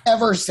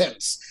ever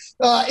since.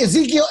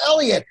 Ezekiel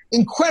Elliott,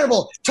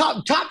 incredible.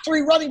 Top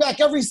 3 running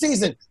back every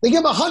season. They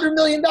give him $100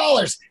 million.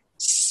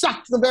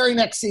 Sucked the very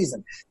next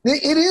season.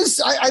 It is.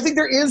 I think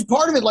there is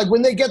part of it. Like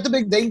when they get the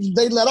big, they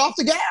let off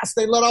the gas.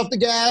 They let off the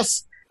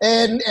gas,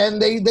 and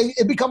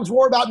it becomes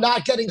more about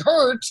not getting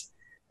hurt,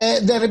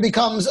 and then it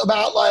becomes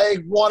about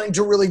wanting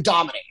to really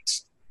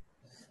dominate.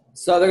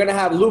 So they're gonna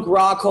have Luke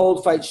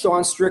Rockhold fight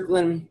Sean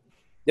Strickland.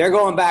 They're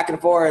going back and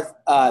forth.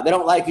 They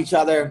don't like each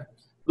other.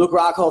 Luke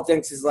Rockhold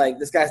thinks he's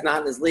this guy's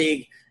not in his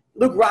league.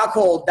 Luke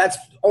Rockhold, that's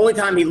the only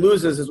time he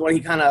loses is when he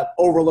kind of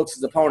overlooks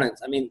his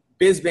opponents. I mean,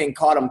 Bisping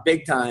caught him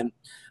big time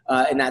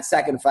in that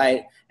second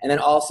fight, and then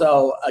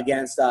also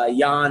against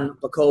Jan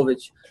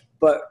Blachowicz.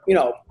 But,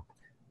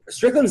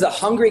 Strickland's a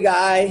hungry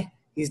guy.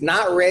 He's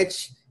not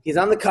rich. He's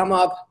on the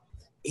come-up.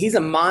 He's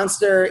a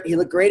monster. He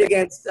looked great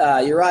against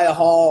Uriah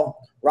Hall.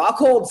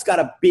 Rockhold's got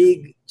a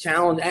big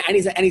challenge, and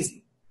he's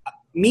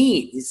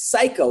mean. He's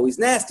psycho. He's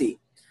nasty.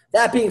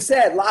 That being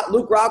said,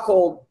 Luke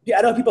Rockhold,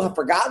 I know people have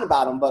forgotten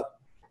about him, but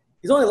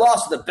he's only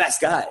lost to the best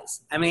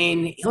guys. I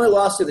mean, he only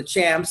lost to the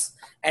champs,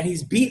 and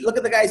look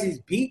at the guys he's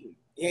beaten.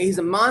 He's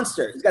a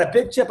monster. He's got a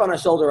big chip on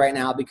his shoulder right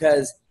now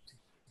because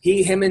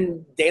him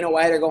and Dana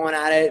White are going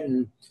at it,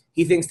 and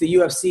he thinks the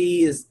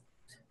UFC is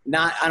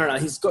not, I don't know,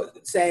 he's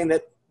saying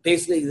that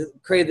basically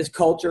created this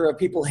culture of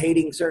people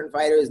hating certain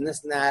fighters and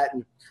this and that.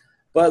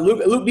 But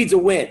Luke needs a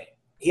win.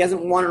 He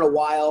hasn't won in a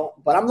while,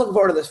 but I'm looking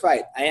forward to this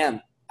fight. I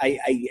am.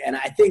 And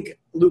I think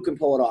Luke can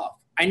pull it off.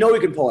 I know he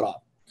can pull it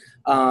off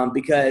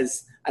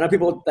because I know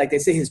people, they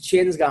say his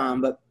chin's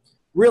gone, but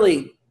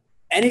really,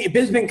 if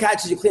Bisping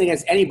catches you clean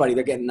against anybody,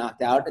 they're getting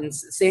knocked out. And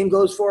same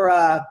goes for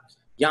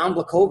Jan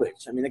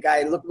Blachowicz. I mean, the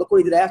guy, look what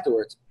he did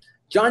afterwards.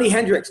 Johnny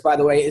Hendricks, by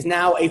the way, is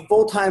now a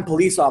full-time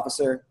police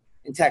officer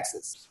in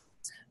Texas.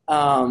 He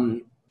was,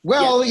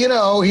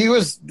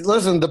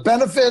 the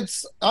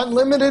benefits,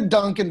 unlimited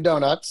Dunkin'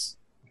 Donuts.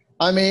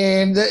 I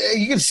mean,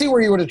 you can see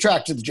where he would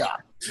attract to the job.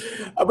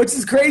 Which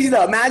is crazy,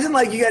 though. Imagine,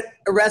 you get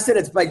arrested,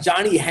 it's by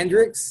Johnny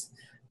Hendricks.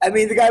 I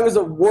mean, the guy was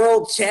a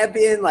world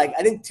champion, I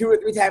think 2 or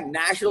 3 time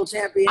national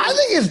champion. I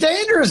think it's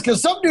dangerous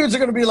because some dudes are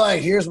going to be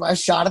like, here's my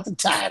shot at the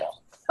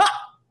title.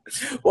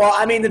 Well,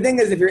 I mean, the thing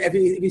is, if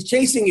he's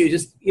chasing you,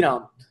 just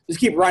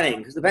keep running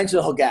because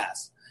eventually he'll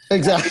gas.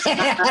 Exactly.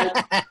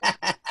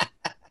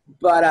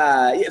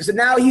 But so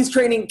now he's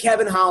training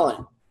Kevin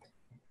Holland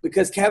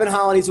because Kevin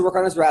Holland needs to work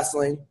on his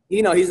wrestling.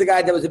 He's the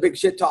guy that was a big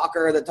shit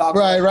talker that talked.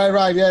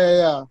 Right.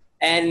 Yeah.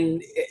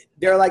 And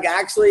they're they're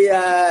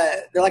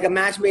like a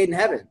match made in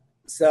heaven.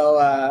 So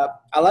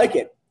I like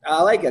it.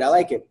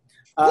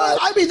 Well,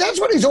 I mean, that's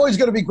what he's always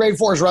going to be great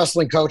for is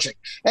wrestling coaching.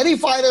 Any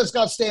fighter that's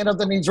got stand-up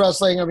that needs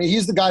wrestling, I mean,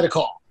 he's the guy to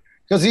call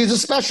because he's a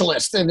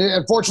specialist. And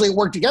unfortunately, it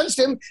worked against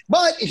him,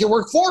 but it can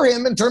work for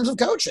him in terms of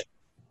coaching.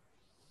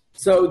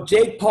 So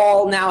Jake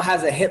Paul now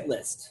has a hit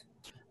list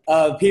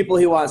of people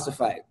he wants to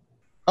fight.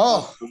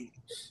 Oh.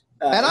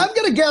 And I'm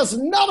going to guess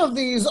none of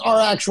these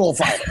are actual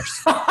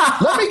fighters.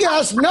 Let me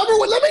guess. Number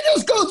one, let me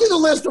just go through the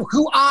list of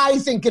who I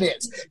think it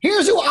is.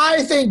 Here's who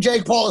I think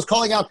Jake Paul is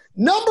calling out.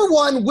 Number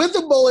one, with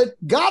the bullet,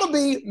 got to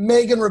be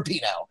Megan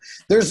Rapinoe.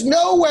 There's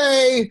no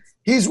way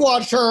he's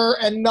watched her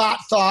and not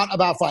thought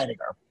about fighting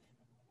her.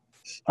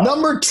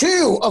 Number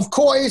two, of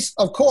course,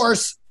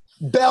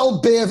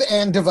 Bell, Biv,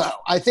 and DeVoe.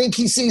 I think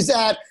he sees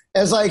that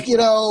as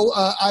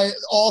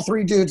all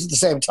 3 dudes at the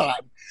same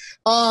time.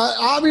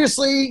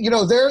 Obviously,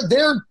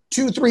 they're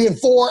 2, 3, and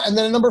 4, and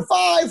then number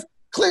 5,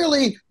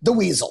 clearly the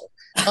Weasel.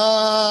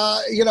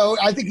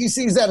 I think he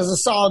sees that as a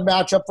solid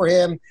matchup for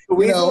him. The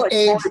Weasel,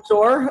 Pauly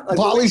Shore?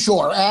 Pauly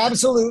Shore,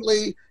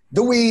 absolutely.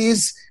 The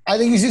Wheeze. I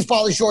think he sees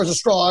Pauly Shore as a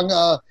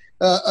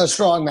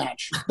strong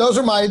match.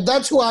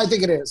 That's who I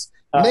think it is.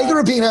 Megan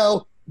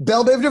Rapinoe,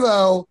 Belle Biv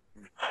DeVoe,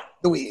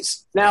 The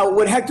Wheeze. Now,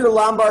 would Hector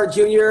Lombard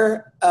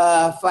Jr.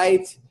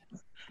 Fight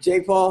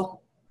Jake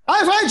Paul?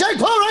 I fight Jake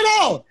Paul right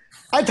now.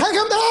 I take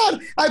him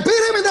down. I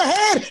beat him in the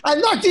head. I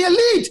knock the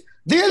elite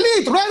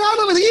right out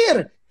of his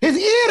ear. His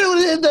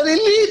ear, the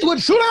elite would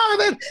shoot out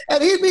of it,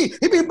 and he'd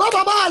be ba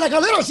like a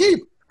little sheep.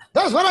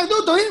 That's what I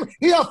do to him.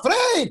 He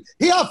afraid.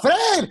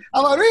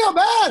 I'm a real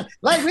man.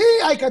 Like me,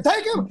 I can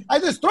take him. I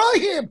destroy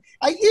him.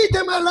 I eat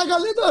him like a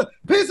little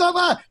piece of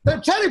the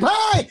cherry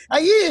pie. I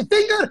eat his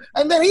finger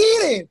and then eat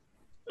it.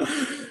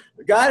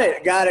 Got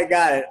it.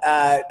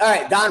 All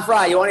right, Don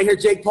Frye, you want to hear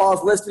Jake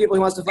Paul's list of people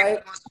he wants to fight?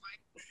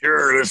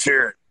 Sure, let's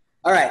hear it.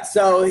 All right,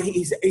 so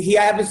he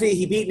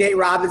beat Nate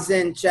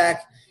Robinson,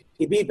 check.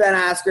 He beat Ben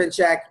Askren,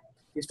 check.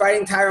 He's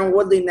fighting Tyron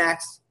Woodley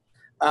next,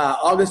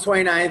 August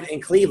 29th in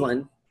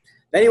Cleveland.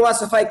 Then he wants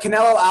to fight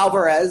Canelo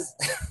Alvarez.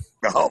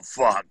 Oh,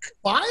 fuck.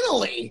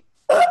 Finally.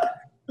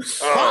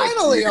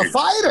 Finally, a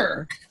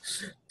fighter.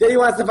 Then he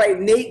wants to fight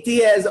Nate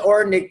Diaz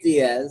or Nick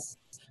Diaz.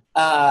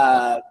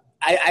 I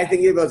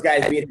think either of those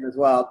guys beat him as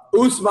well.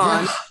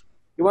 Usman.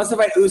 He wants to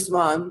fight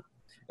Usman.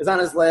 Is on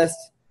his list.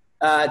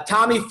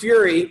 Tommy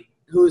Fury,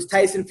 who's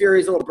Tyson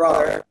Fury's little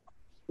brother,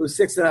 who's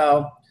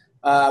 6-0.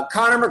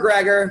 Conor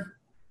McGregor.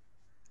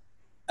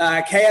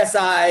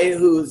 KSI,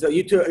 who's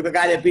the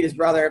guy that beat his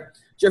brother.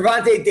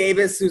 Gervonta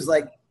Davis, who's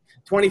like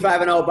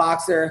 25-0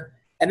 boxer.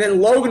 And then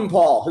Logan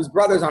Paul, whose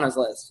brother's on his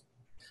list.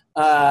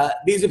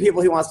 These are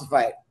people he wants to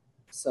fight.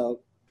 So,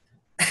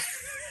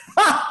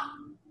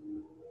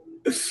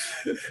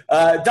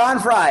 Don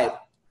Frye,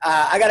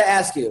 I got to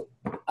ask you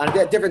on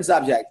a different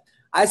subject.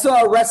 I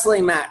saw a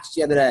wrestling match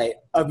the other day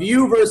of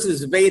you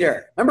versus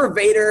Vader. Remember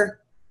Vader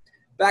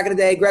back in the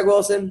day, Greg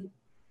Wilson?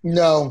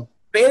 No.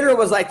 Vader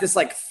was like this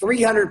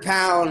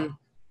 300-pound,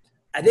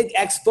 I think,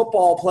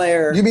 ex-football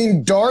player. You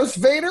mean Darth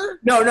Vader?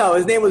 No,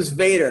 his name was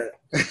Vader.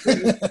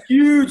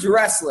 Huge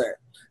wrestler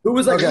who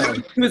was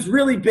he was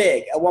really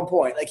big at one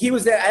point. Like he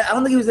was there. I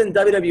don't think he was in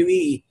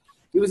WWE.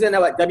 He was in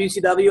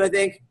WCW, I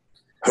think.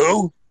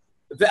 Who?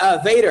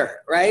 Vader,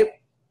 right?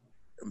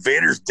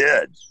 Vader's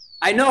dead.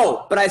 I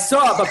know, but I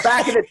saw it. But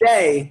back in the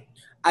day,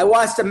 I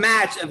watched a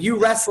match of you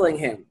wrestling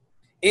him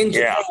in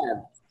Japan.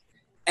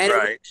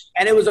 Yeah.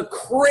 And it was a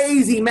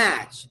crazy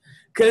match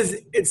because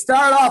it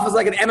started off as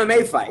like an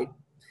MMA fight.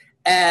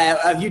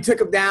 You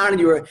took him down,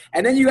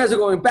 and then you guys are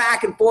going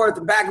back and forth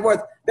and back and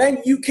forth. Then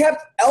you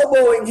kept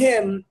elbowing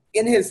him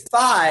in his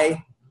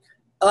thigh,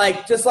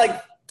 just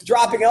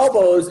dropping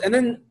elbows, and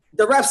then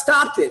the ref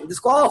stopped it and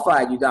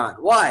disqualified you, Don.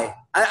 Why?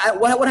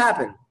 What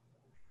happened?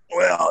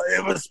 Well,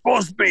 it was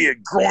supposed to be a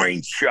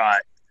groin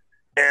shot,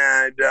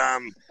 and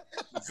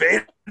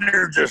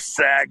Vader just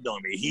sagged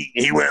on me.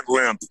 He went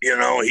limp,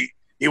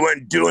 He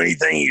wouldn't do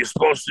anything he was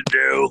supposed to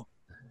do,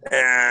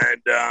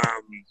 and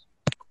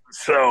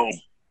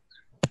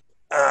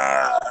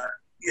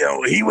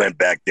he went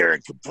back there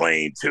and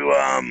complained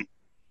to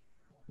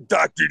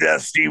Dr.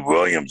 Death Steve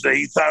Williams that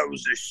he thought it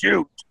was a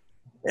shoot.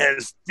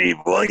 And Steve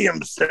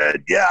Williams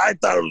said, yeah, I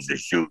thought it was a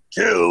shoot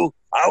too.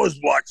 I was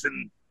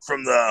watching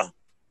from the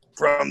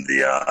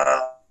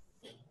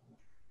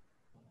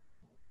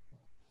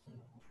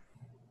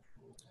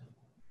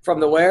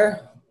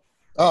where?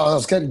 Oh,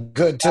 that's getting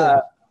good too.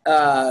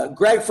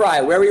 Greg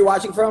Frye, where were you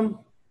watching from?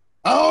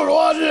 I was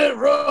watching it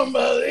from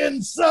the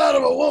inside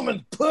of a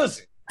woman's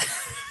pussy.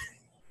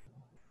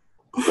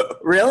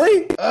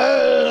 Really?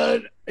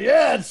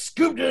 Yeah, it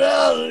scooped it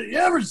out. You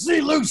ever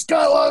see Luke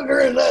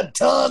Skywalker in that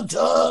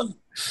tauntaun?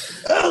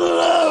 That's what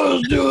I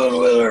was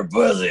doing with her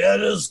pussy. I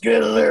just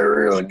get in there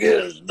real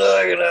good and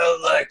snug, and I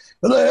was like,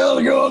 what the hell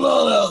is going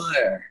on out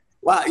there?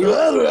 Wow. So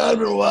that's what I've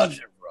been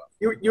watching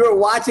from. You were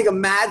watching a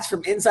match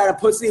from inside a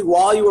pussy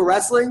while you were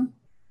wrestling?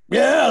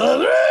 Yeah, that's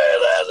right.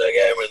 That's what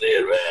gave me the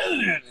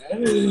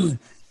advantage.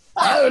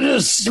 I would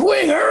just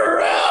swing her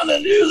around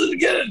and use it to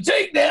get a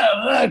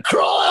takedown, and I'd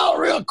crawl out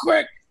real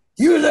quick,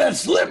 use that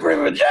slippery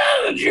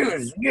vagina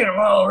juice, and get them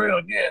all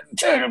real good, and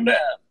take them down.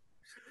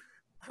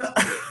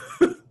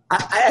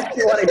 I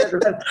actually want to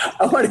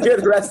hear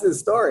the rest of the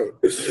story.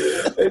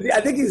 I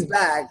think he's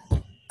back.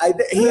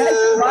 He had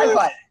Frye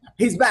fight.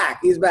 He's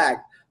back.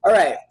 All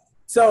right.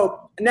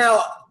 So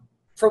now,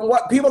 from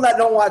what people that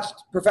don't watch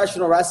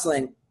professional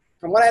wrestling,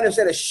 from what I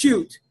understand, a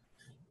shoot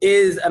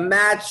is a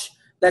match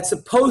that's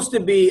supposed to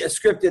be a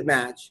scripted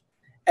match,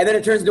 and then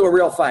it turns into a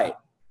real fight.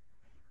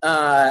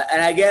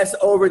 And I guess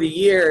over the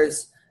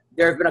years,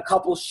 there have been a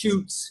couple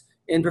shoots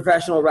in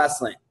professional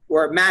wrestling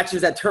where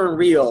matches that turn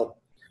real,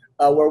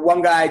 where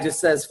one guy just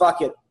says,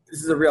 fuck it,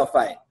 this is a real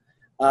fight.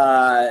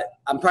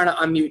 I'm trying to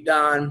unmute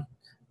Don.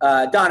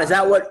 Don, is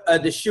that what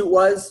the shoot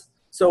was?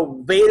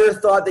 So Vader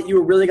thought that you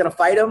were really going to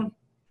fight him?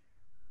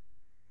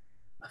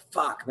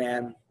 Fuck,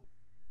 man.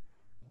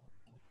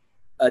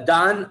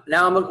 Don,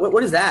 now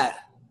what is that?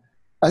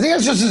 I think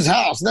that's just his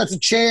house. That's a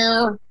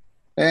chair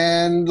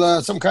and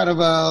some kind of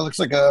looks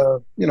like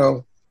a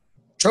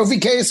trophy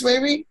case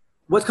maybe.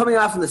 What's coming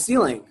off from the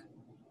ceiling?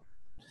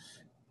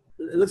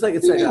 It looks like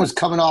it's It was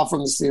coming off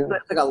from the ceiling.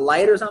 like a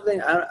light or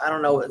something. I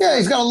don't know. Yeah,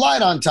 he's got a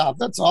light on top.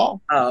 That's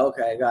all. Oh,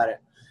 okay, got it.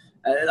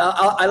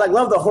 I like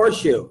love the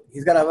horseshoe.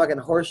 He's got a fucking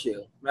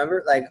horseshoe.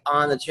 Remember, like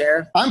on the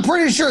chair. I'm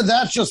pretty sure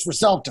that's just for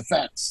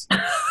self-defense.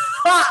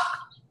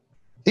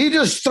 He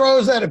just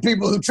throws that at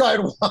people who try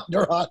to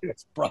wander on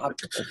his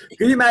property.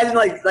 Can you imagine,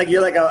 like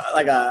you're like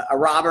a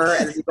robber,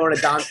 and then you go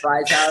to Don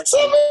Frye's house?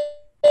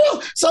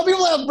 Some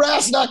people have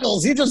brass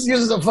knuckles. He just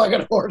uses a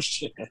fucking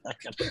horseshoe.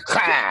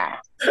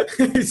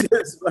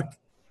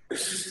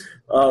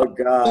 Oh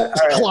God!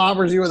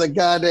 Clobbers you with a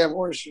goddamn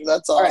horseshoe.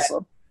 That's awesome.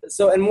 Right.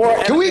 So and more.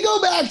 Can we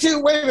go back to?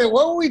 Wait a minute.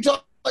 What were we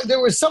talking?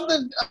 There was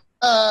something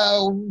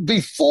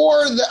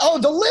before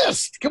the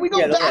list. Can we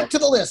go back to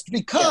the list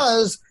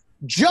because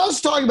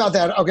just talking about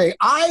that? Okay,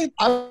 I'm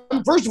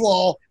first of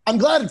all, I'm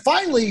glad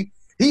finally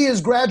he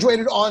has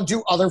graduated on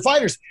to other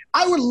fighters.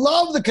 I would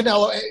love the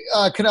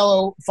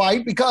Canelo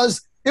fight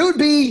because it would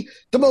be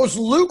the most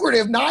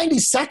lucrative 90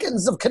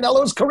 seconds of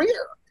Canelo's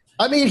career.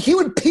 I mean, he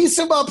would piece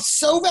him up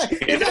so bad.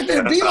 In fact,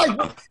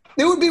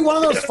 it would be one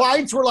of those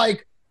fights where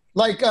like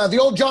the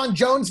old John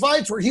Jones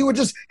fights where he would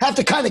just have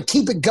to kind of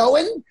keep it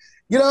going.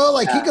 You know,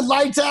 like he could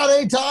lights out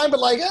any time,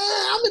 but like,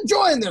 I'm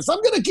enjoying this. I'm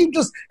going to keep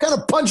just kind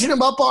of punching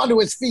him up onto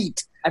his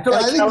feet. I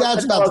think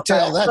that's about the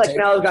tail of that tape.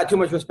 Canelo's got too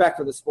much respect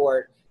for the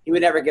sport. He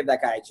would never give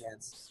that guy a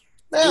chance.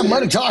 Yeah,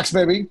 money talks,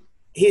 baby.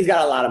 He's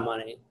got a lot of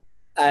money.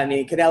 I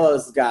mean,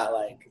 Canelo's got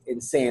like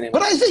insane.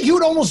 But I think he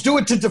would almost do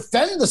it to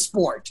defend the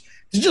sport,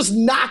 to just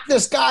knock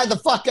this guy the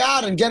fuck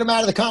out and get him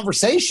out of the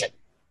conversation.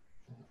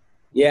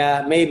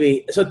 Yeah,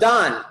 maybe. So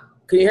Don,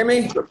 can you hear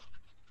me?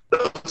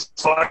 The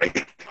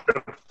fight.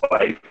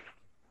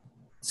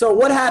 So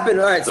what happened?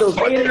 All right, so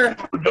Vader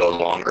no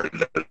longer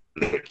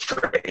the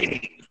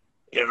training,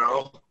 you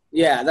know.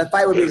 Yeah, that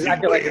fight would be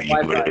exactly like the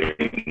fight.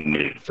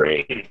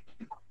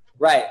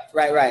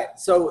 Right.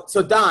 So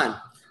Don,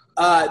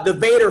 the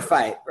Vader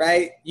fight,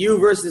 right? You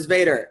versus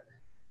Vader.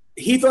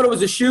 He thought it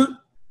was a shoot.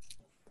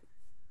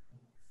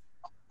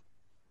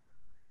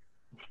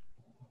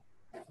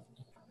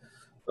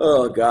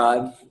 Oh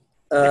God.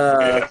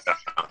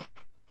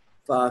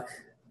 Fuck.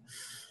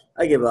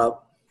 I give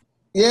up.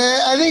 Yeah,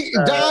 I think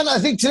Don. I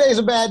think today's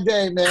a bad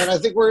day, man. I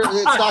think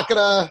it's not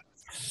gonna.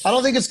 I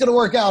don't think it's gonna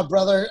work out,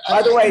 brother.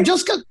 By the way,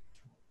 just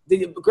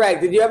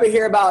Greg, did you ever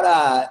hear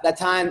about that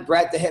time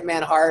Bret the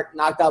Hitman Hart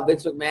knocked out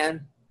Vince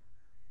McMahon?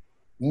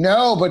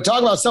 No, but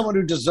talk about someone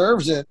who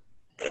deserves it.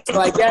 So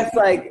I guess.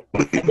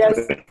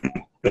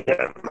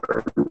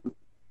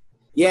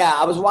 Yeah,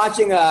 I was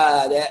watching.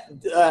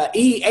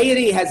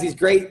 A&E has these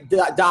great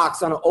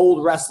docs on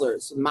old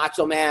wrestlers,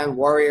 Macho Man,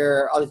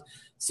 Warrior. All this.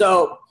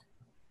 So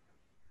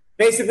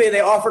basically,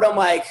 they offered him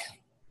like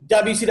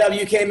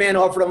WCW came in,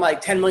 offered him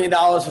like $10 million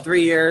for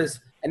 3 years,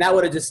 and that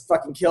would have just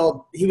fucking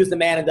killed. He was the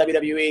man in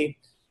WWE.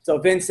 So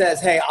Vince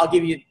says, "Hey, I'll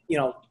give you,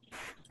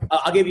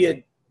 I'll give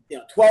you,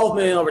 12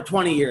 million over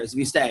 20 years if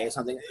you stay or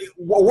something."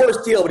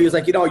 Worst deal, but he was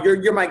like,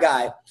 you're my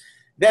guy.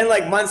 Then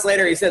like months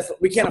later, he says,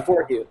 "We can't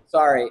afford you.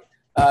 Sorry,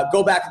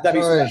 go back to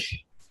WCW."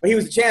 But he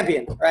was the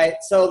champion, right?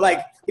 So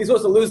like he's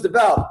supposed to lose the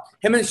belt.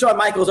 Him and Shawn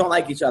Michaels don't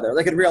like each other,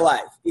 like in real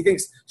life. He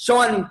thinks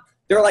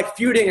they're like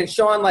feuding, and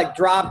Shawn like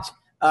dropped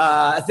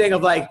a thing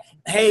of like,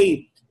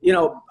 "Hey,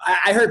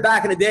 I heard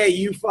back in the day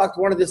you fucked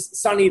one of this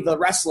Sonny the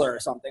wrestler or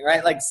something,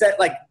 right?" Like said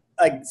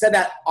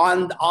that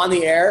on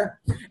the air.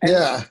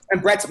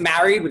 And Bret's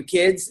married with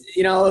kids,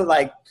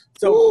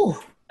 so. Ooh.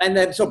 And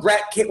then so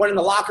Bret went in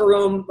the locker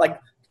room, like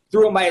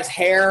threw him by his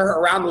hair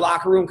around the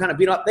locker room, kind of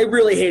beat him up. They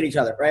really hate each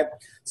other, right?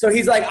 So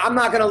he's like, "I'm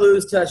not going to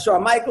lose to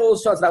Shawn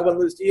Michaels." Shawn said, "I wouldn't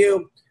lose to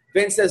you."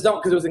 Vince says, "Don't,"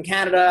 because it was in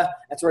Canada.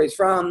 That's where he's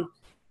from.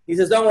 He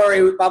says, "Don't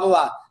worry, blah, blah,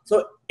 blah."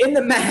 So in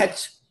the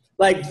match,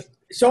 like,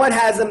 Shawn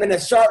has him in a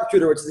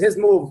sharpshooter, which is his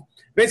move.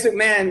 Vince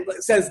McMahon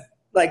says,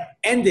 like,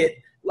 end it,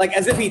 like,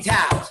 as if he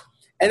tapped.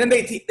 And then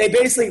they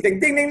basically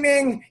think, ding, ding,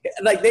 ding.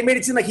 Like, they made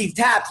it seem like he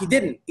tapped. He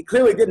didn't. He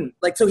clearly didn't.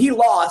 Like, so he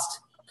lost,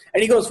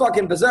 and he goes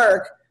fucking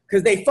berserk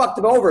because they fucked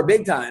him over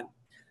big time.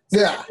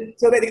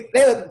 So they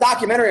have a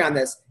documentary on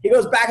this. He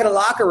goes back in the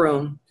locker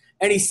room,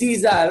 and he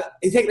sees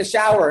he's taking a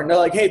shower, and they're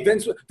like, "Hey,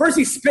 Vince." First,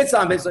 he spits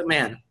on Vince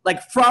McMahon, like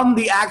from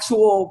the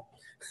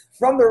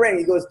ring.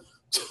 He goes,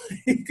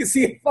 you can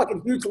see a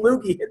fucking huge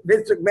loogie hit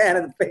Vince McMahon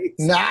in the face.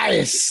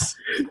 Nice.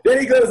 Then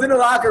he goes in the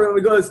locker room.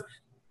 He goes,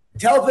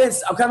 "Tell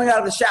Vince I'm coming out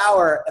of the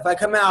shower. If I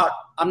come out,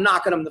 I'm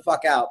knocking him the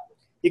fuck out."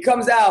 He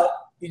comes out.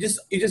 He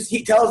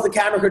tells the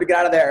camera crew to get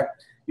out of there.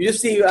 You just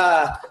see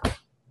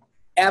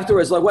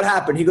afterwards, like, "What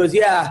happened?" He goes,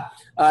 "Yeah,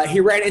 he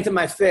ran into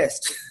my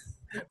fist."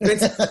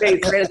 Vince's face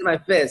ran into my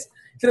fist.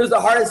 He said it was the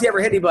hardest he ever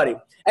hit anybody.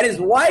 And his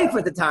wife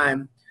at the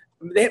time,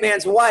 the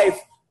Hitman's wife,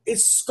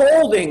 is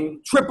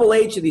scolding Triple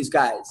H and these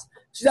guys.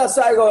 She's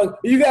outside going,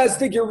 "You guys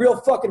think you're real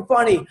fucking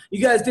funny.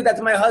 You guys did that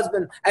to my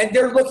husband." And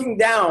they're looking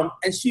down,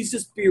 and she's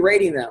just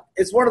berating them.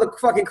 It's one of the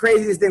fucking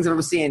craziest things I've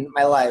ever seen in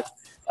my life.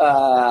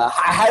 I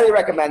highly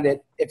recommend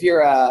it if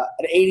you're an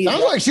 80s.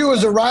 Sounds like she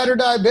was a ride or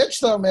die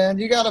bitch, though, man.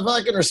 You gotta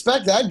fucking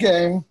respect that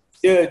game,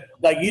 dude.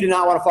 Like, you do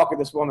not want to fuck with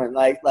this woman.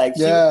 Like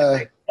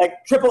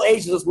Triple H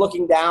is just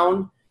looking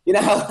down. You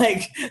know how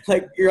like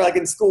you're like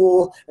in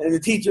school and the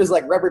teacher's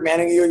like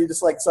reprimanding you and you're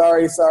just like,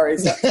 sorry.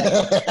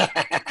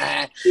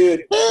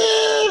 Dude.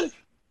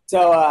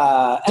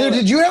 So, dude,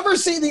 did you ever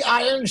see the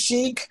Iron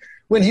Sheik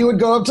when he would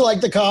go up to like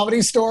the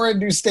comedy store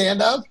and do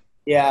stand-up?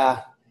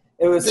 Yeah.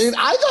 It was. Dude,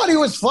 I thought he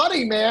was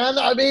funny, man.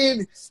 I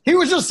mean, he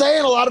was just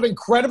saying a lot of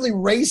incredibly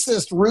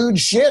racist, rude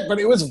shit, but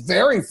it was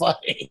very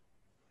funny.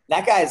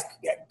 That guy's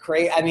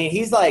crazy. I mean,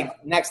 he's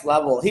like next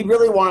level. He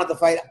really wanted to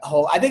fight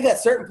Hulk. I think at a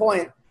certain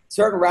point,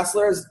 certain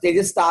wrestlers, they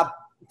just stop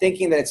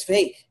thinking that it's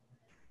fake.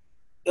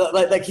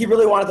 Like he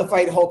really wanted to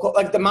fight Hulk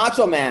Hogan. Like the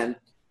Macho Man.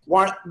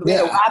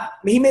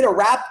 He made a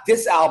rap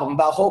diss album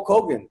about Hulk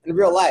Hogan in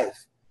real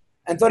life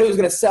and thought he was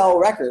going to sell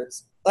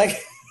records. Like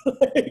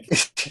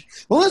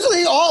well, listen,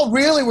 they all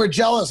really were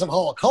jealous of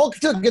Hulk. Hulk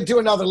took it to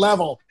another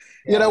level.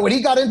 You know, when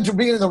he got into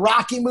being in the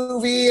Rocky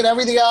movie and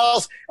everything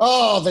else,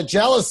 the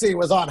jealousy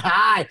was on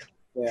high.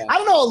 Yeah. I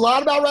don't know a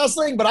lot about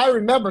wrestling, but I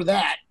remember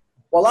that.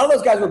 Well, a lot of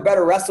those guys were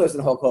better wrestlers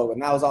than Hulk Hogan.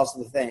 That was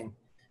also the thing.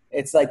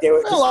 It's like they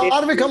were. A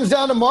lot of it comes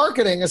down to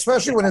marketing,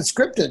 especially when it's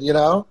scripted, you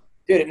know?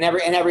 Dude, and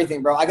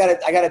everything, bro. I got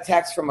a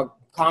text from a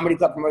comedy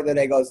club from the other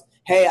day. Goes,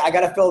 hey, I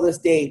got to fill this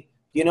date.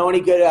 Do you know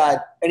any good,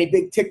 any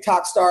big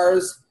TikTok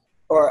stars?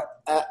 Or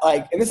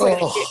and this is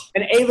like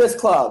an A-list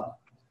club.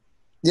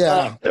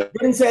 Yeah.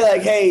 Didn't say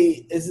like,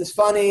 hey, is this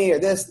funny or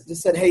this?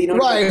 Just said, hey, you know.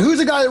 Right. Who's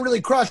the guy that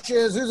really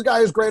crushes? Who's the guy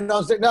who's great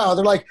on stage? No,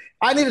 they're like,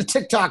 I need a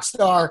TikTok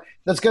star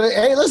that's going to,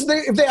 hey, listen,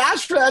 if they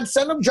ask for that,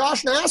 send them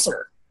Josh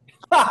Nasser.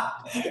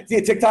 Is he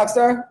a TikTok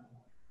star?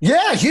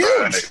 Yeah,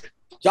 huge.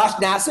 Josh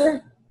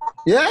Nasser?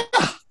 Yeah.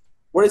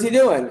 What is he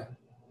doing?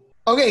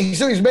 Okay,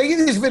 so he's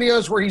making these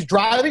videos where he's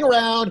driving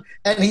around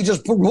and he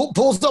just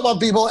pulls up on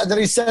people and then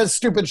he says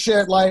stupid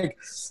shit like,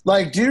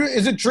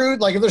 is it true?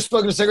 Like if they're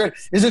smoking a cigarette,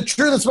 is it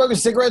true that smoking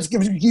cigarettes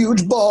gives you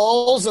huge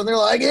balls? And they're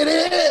like, it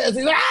is.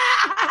 He's like,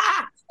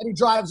 ah! And he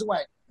drives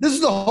away. This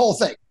is the whole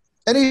thing.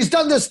 And he's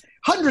done this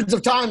hundreds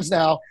of times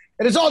now.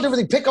 And it's all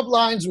different pickup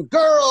lines with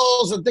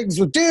girls and things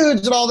with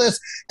dudes and all this.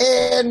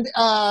 And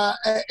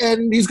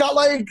he's got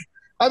like,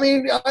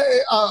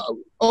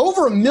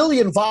 over 1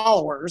 million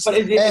followers. But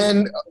is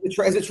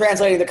it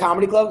translating to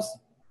comedy clubs?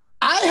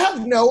 I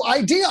have no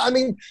idea. I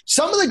mean,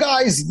 some of the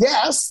guys,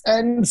 yes,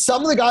 and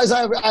some of the guys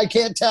I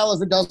can't tell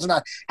if it does or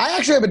not. I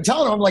actually have been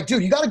telling him, I'm like,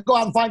 dude, you got to go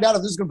out and find out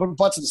if this is going to put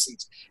butts in the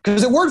seats.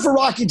 Because it worked for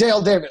Rocky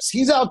Dale Davis.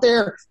 He's out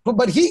there,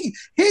 but he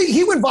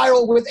went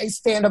viral with a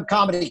stand-up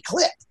comedy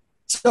clip.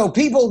 So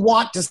people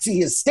want to see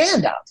his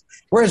stand-up.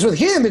 Whereas with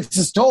him, it's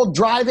just told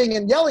driving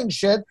and yelling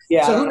shit.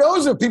 Yeah. So who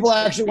knows if people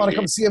actually want to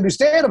come see him do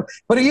stand-up.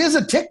 But he is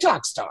a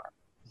TikTok star.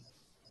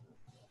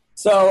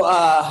 So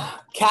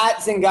Kat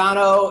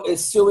Zingano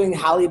is suing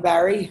Halle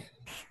Berry.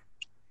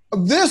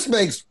 This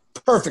makes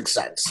perfect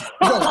sense.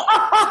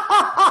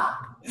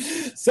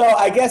 So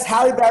I guess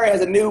Halle Berry has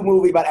a new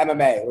movie about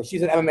MMA where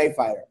she's an MMA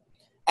fighter.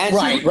 And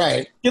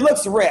right. She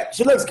looks ripped.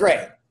 She looks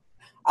great.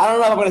 I don't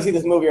know if I'm going to see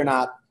this movie or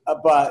not,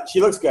 but she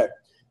looks good.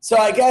 So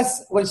I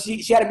guess when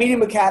she had a meeting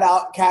with Kat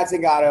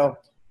Zingano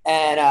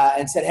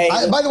and said, hey.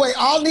 By the way,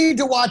 I'll need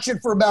to watch it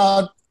for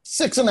about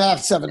 6.5,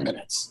 7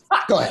 minutes.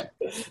 Go ahead.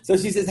 So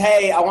she says,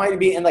 hey, I want you to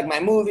be in like my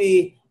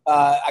movie.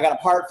 I got a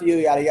part for you,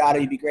 yada, yada.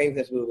 You'd be great for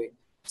this movie.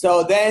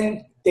 So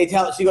then she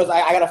goes,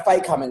 I got a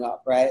fight coming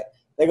up, right?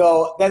 They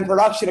go, then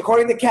production,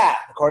 according to Kat,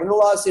 according to the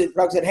lawsuit,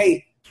 production said,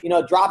 hey,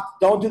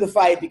 don't do the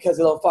fight because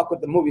it'll fuck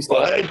with the movie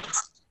schedule.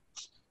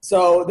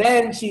 So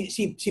then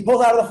she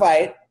pulls out of the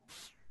fight.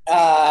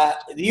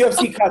 The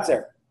UFC cuts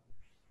her,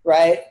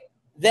 right?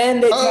 Then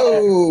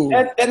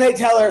they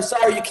tell her,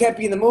 sorry, you can't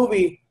be in the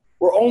movie.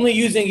 We're only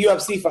using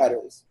UFC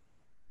fighters.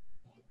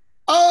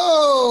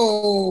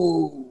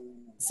 Oh.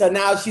 So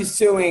now she's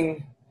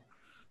suing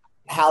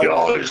Halle.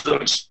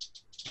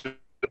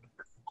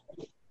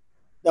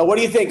 Now, what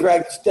do you think,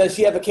 Greg? Does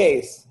she have a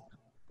case?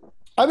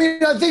 I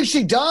mean, I think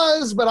she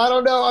does, but I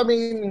don't know. I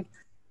mean,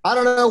 I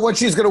don't know what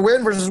she's going to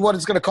win versus what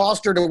it's going to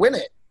cost her to win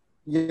it,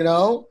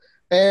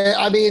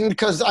 I mean,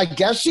 because I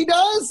guess she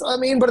does. I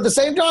mean, but at the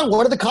same time,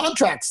 what do the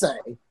contracts say?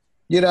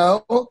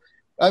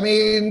 I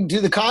mean, do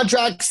the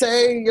contracts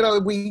say,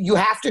 you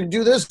have to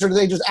do this, or do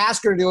they just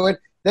ask her to do it?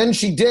 Then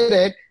she did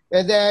it,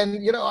 and then,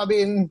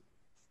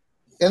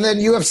 and then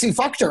UFC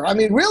fucked her. I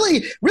mean, really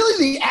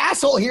the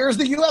asshole here is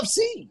the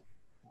UFC.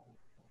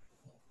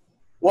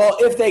 Well,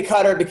 if they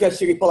cut her because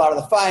she could pull out of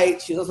the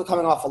fight, she's also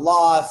coming off a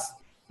loss.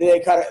 They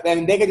cut her,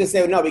 then they could just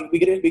say, no, we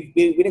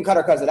didn't cut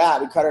her because of that.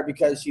 We cut her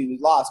because she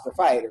lost her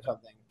fight or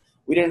something.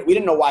 We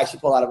didn't know why she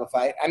pulled out of a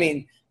fight. I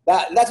mean,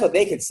 that's what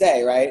they could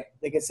say, right?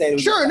 They could say,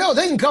 sure, no,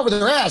 they can cover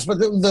their ass, but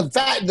the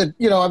fact that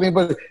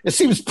but it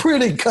seems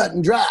pretty cut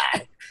and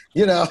dry.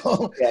 Yeah.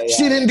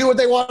 She didn't do what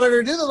they wanted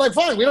her to do. They're like,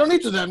 fine, we don't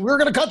need to then. We're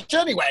going to cut you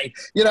anyway.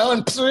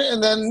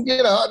 And then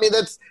I mean,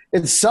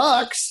 it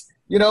sucks.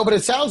 But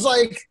it sounds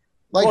like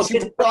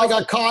she probably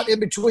got caught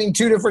in between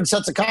two different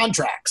sets of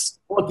contracts.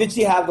 Well, did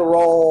she have the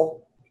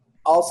role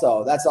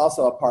also? That's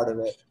also a part of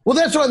it. Well,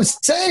 that's what I'm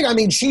saying. I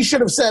mean, she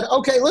should have said,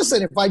 okay,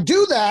 listen, if I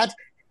do that,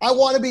 I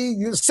want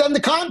to send the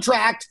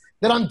contract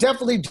that I'm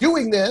definitely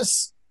doing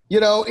this,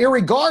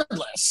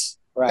 irregardless.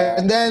 Right.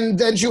 And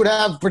then she would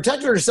have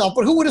protected herself.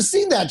 But who would have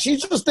seen that?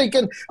 She's just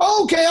thinking,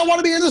 oh, okay, I want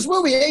to be in this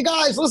movie. Hey,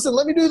 guys, listen,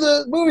 let me do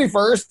the movie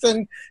first.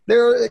 And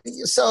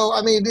so,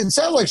 I mean, it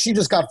sounds like she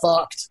just got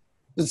fucked.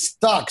 It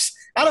sucks.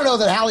 I don't know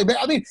that Halle Berry.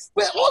 I mean,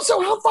 but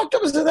also, how fucked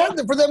up is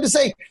it for them to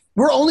say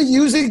we're only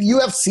using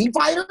UFC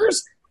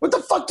fighters? What the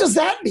fuck does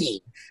that mean?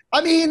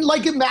 I mean,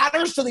 like it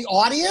matters to the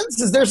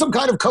audience? Is there some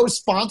kind of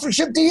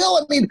co-sponsorship deal?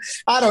 I mean,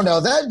 I don't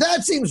know.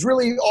 That seems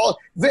really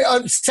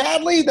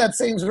sadly, that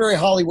seems very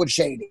Hollywood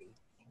shady.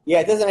 Yeah,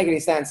 it doesn't make any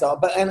sense. So,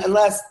 but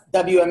unless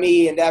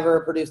WME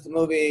Endeavor produced the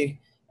movie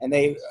and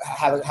they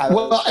have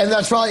and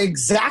that's probably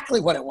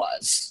exactly what it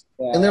was.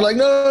 Yeah. And they're like,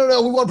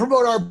 no, we want to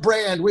promote our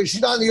brand.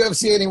 She's not in the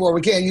UFC anymore.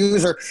 We can't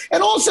use her.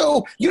 And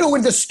also,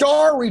 when the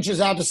star reaches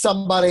out to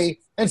somebody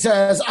and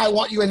says, I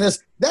want you in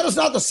this, that is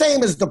not the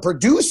same as the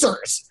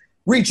producers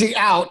reaching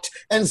out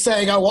and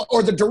saying,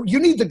 you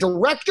need the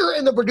director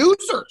and the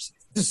producers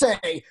to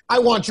say, I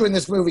want you in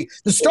this movie.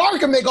 The star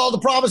can make all the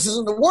promises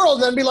in the world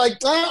and then be like,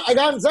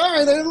 I'm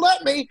sorry, they didn't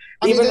let me.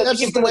 That's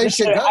just the way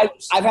shit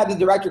goes. I've had the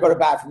director go to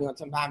bat for me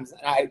sometimes,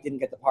 and I didn't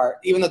get the part.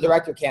 Even the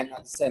director can't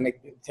say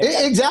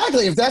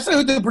exactly. If that's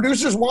what the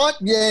producers want,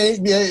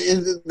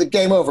 the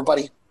game over,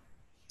 buddy.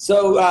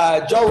 So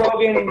Joe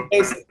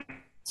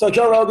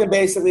Rogan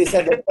basically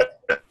said that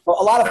a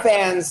lot of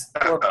fans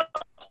were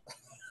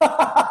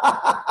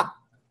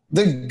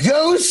the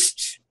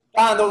ghost.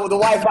 Don, the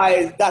Wi-Fi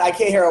is that I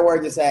can't hear a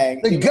word you're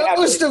saying. The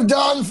ghost of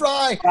Don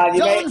Frye.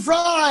 Don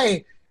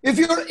Frye, if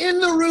you're in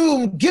the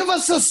room, give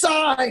us a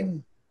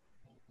sign.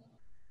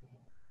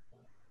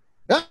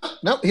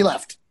 No, he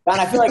left. Don,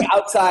 I feel like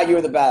outside you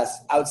were the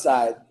best.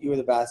 Outside you were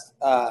the best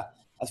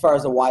as far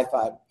as the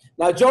Wi-Fi.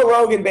 Now, Joe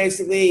Rogan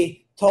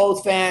basically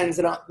told fans,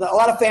 and a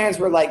lot of fans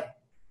were like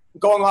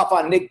going off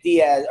on Nate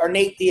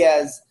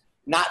Diaz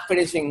not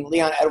finishing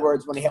Leon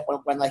Edwards when he had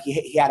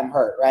him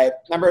hurt, right?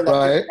 Remember that?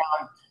 Right.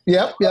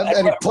 Yep.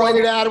 And he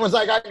pointed out and was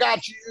like, I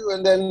got you,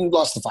 and then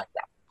lost the fight.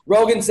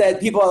 Rogan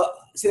said people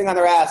sitting on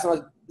their ass,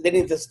 they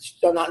need to,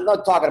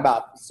 not talking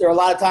about. There are a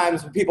lot of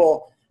times when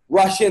people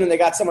rush in and they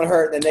got someone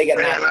hurt and they get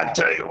knocked out. I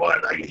tell you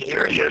what, I can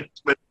hear you.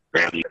 But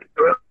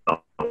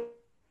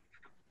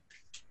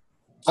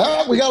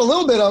we got a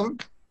little bit of them.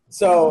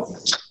 So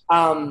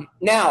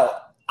now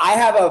I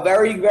have a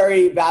very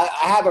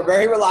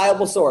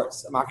reliable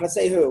source. I'm not going to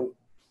say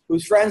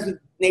who's friends with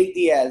Nate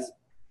Diaz,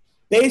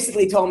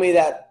 basically told me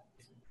that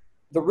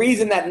the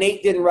reason that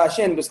Nate didn't rush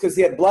in was because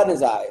he had blood in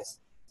his eyes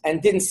and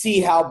didn't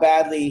see how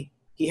badly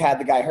he had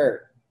the guy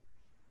hurt,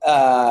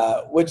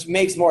 which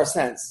makes more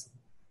sense.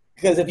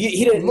 Because if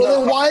he didn't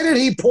know, then why did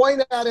he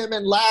point at him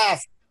and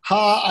laugh?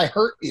 Ha, I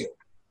hurt you.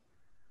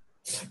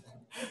 He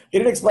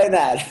didn't explain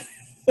that.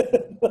 I'm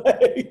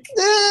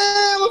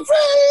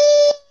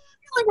afraid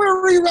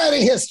we're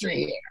rewriting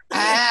history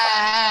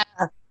here.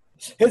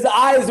 His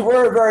eyes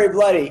were very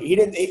bloody. He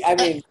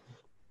didn't.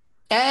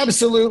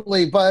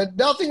 Absolutely, but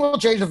nothing will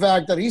change the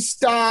fact that he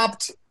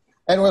stopped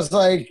and was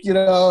like, it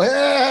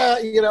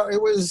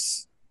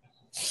was.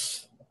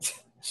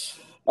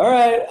 All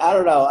right, I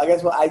don't know. I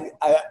guess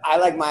I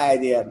like my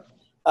idea.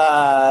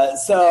 All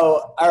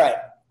right,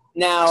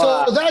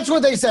 now. So that's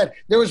what they said.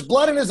 There was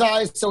blood in his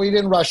eyes, so he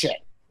didn't rush in.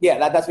 Yeah,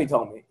 that's what he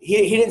told me.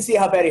 He didn't see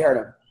how bad he hurt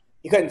him.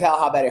 He couldn't tell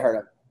how bad he hurt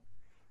him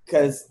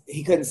because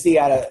he couldn't see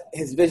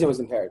his vision was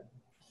impaired.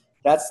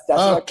 That's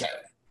okay.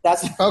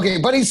 That's okay,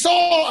 but he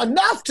saw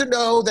enough to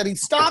know that he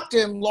stopped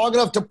him long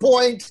enough to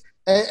point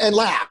and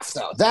laugh.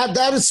 So that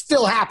has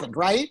still happened,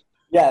 right?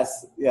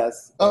 Yes.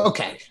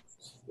 Okay.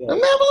 Yeah. I'm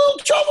having a little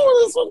trouble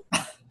with this one.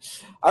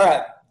 All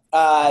right.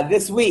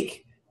 This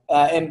week,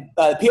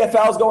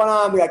 PFL is going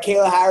on. We got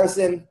Kayla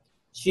Harrison.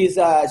 She's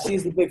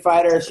the big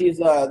fighter. She's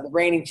the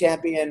reigning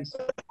champion.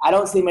 I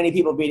don't see many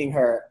people beating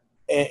her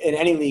in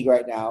any league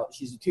right now.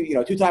 She's a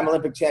two-time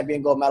Olympic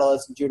champion, gold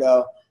medalist in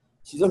judo.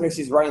 She's looking like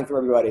she's running through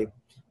everybody.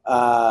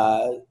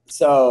 Kayla.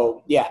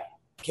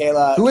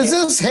 Who is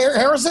this?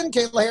 Harrison?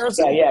 Kayla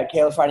Harrison? Yeah.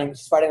 Kayla's fighting.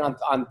 She's fighting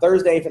on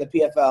Thursday for the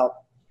PFL.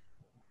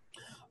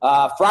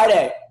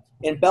 Friday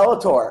in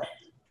Bellator,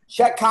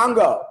 Czech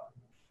Congo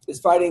is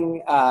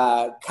fighting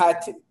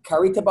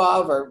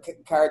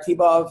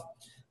Karatibov.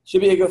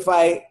 Should be a good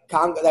fight.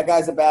 Congo, that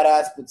guy's a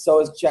badass, but so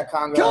is Czech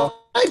Congo. Can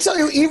I tell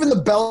you, even the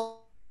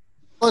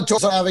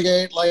Bellator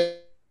navigate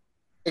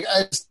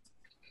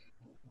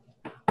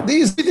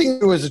these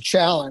things was a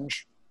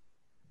challenge.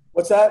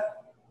 What's that?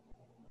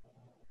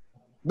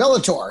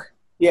 Bellator.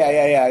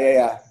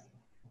 Yeah.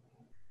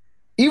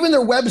 Even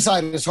their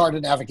website is hard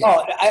to navigate.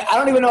 Oh, I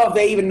don't even know if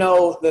they even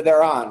know that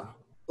they're on.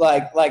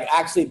 Like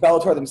actually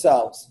Bellator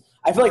themselves.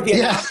 I feel like the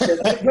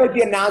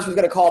announcer was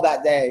going to call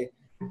that day.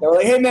 They were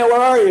like, "Hey man,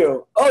 where are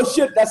you?" "Oh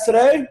shit, that's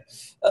today."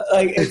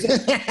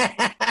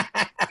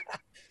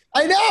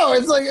 I know.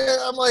 It's like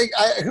I'm like,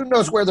 who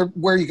knows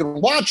where you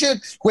can watch it,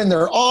 when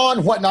they're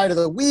on, what night of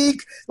the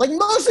week. Like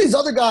most of these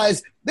other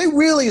guys, they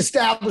really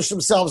establish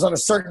themselves on a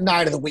certain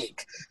night of the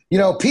week.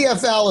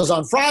 PFL is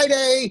on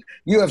Friday,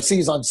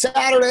 UFC's on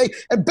Saturday,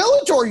 and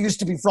Bellator used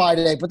to be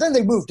Friday, but then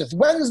they moved to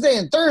Wednesday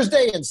and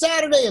Thursday and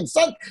Saturday and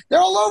Sunday. They're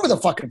all over the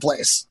fucking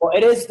place. Well,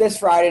 it is this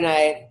Friday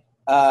night.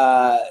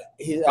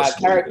 He's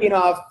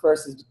Karakinov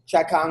versus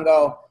Cheick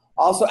Kongo.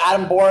 Also,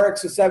 Adam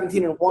Borics, who's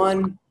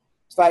 17-1,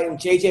 is fighting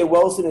J.J.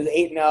 Wilson, who's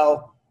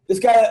 8-0. This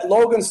guy,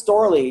 Logan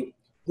Storley,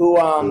 who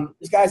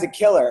this guy's a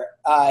killer.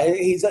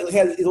 He has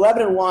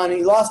 11-1.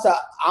 He lost to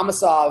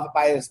Amasov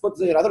by a split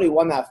decision. I thought he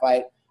won that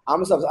fight.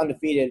 Amasov's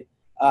undefeated.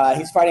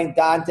 He's fighting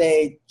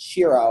Dante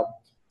Chiro.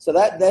 So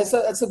that's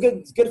a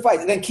good fight.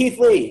 And then Keith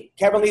Lee,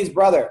 Kevin Lee's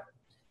brother,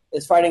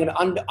 is fighting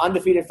an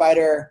undefeated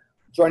fighter,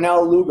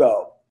 Jornel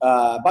Lugo.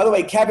 By the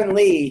way, Kevin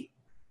Lee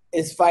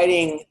is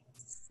fighting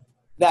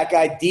that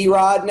guy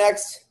D-Rod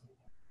next.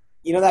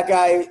 You know that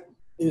guy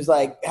who's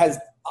has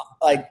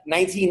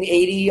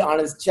 1980 on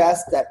his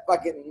chest, that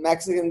fucking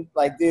Mexican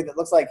dude that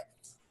looks like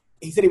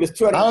he said he was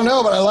 200. I don't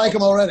know, but I like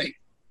him already.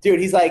 Dude,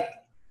 he is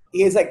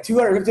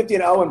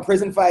 250-0 in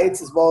prison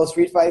fights as well as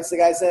street fights, the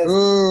guy says.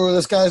 Ooh,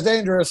 this guy's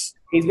dangerous.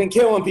 He's been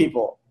killing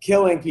people.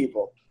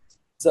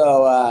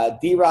 So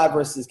D-Rod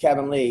versus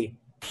Kevin Lee,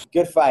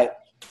 good fight.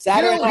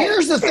 Saturday night.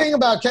 Here's the thing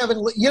about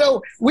Kevin Lee.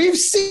 We've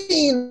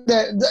seen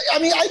that. I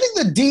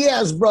think the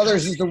Diaz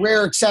brothers is the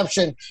rare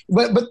exception,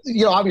 but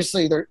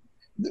obviously they're.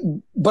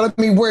 But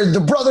where the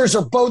brothers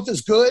are both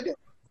as good,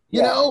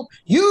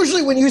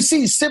 usually when you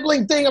see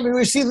sibling thing,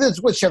 we see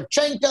this with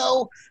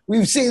Shevchenko.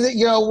 We've seen that,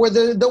 where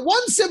the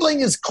one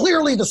sibling is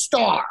clearly the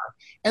star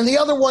and the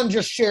other one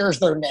just shares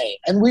their name.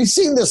 And we've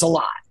seen this a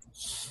lot.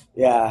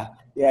 Yeah.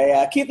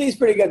 Keith Lee's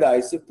pretty good, though.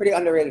 He's a pretty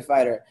underrated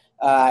fighter.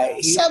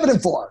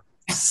 7-4.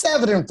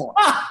 7-4.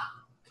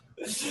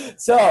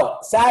 So,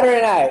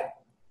 Saturday night,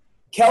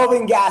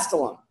 Kelvin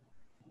Gastelum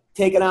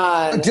taking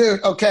on...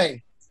 Dude,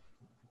 okay.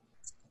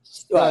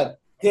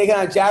 Taking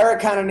on Jared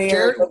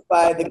Cannonier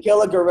by the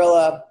Killer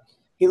Gorilla.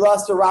 He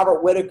lost to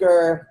Robert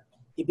Whitaker.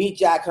 He beat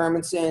Jack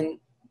Hermanson,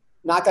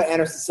 knocked out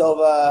Anderson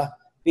Silva,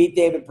 beat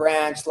David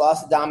Branch,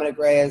 lost to Dominic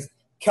Reyes.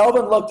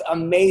 Kelvin looked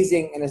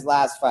amazing in his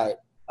last fight.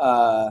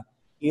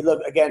 He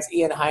looked against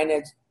Ian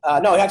Heinich.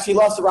 No, he actually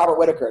lost to Robert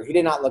Whitaker. He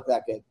did not look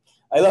that good.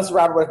 He lost to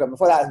Robert Whitaker.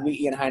 Before that, he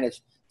beat Ian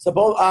Heinich. So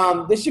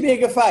both, this should be a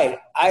good fight.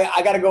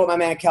 I got to go with my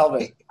man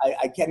Kelvin.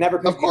 I can never.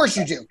 Of course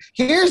you do.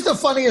 Here's the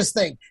funniest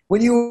thing: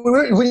 when you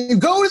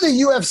go to the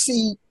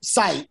UFC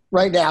site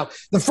right now,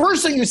 the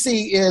first thing you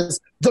see is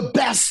the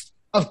best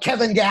of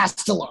Kevin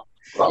Gastelum.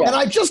 Yeah. And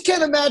I just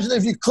can't imagine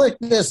if you click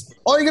this,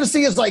 all you're going to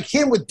see is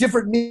him with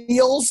different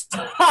meals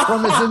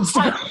from his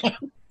Instagram.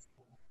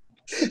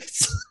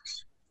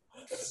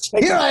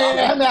 Here I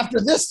am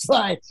after this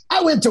fight.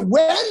 I went to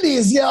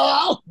Wendy's,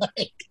 y'all.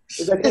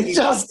 It's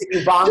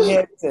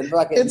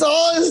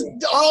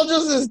all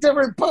just his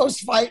different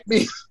post-fight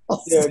meals.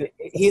 Dude,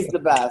 he's the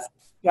best.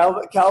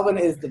 Kelvin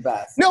is the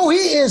best. No, he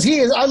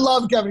is. I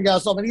love Kevin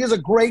Gastelum. He is a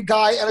great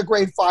guy and a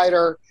great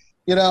fighter.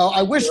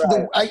 I wish.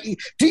 Right.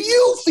 Do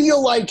you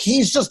feel like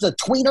he's just a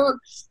tweener?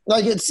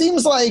 It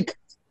seems like,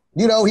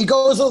 he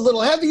goes a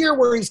little heavier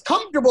where he's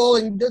comfortable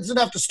and doesn't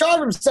have to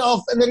starve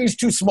himself, and then he's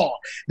too small.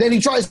 Then he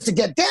tries to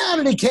get down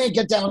and he can't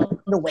get down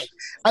to weight.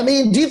 Do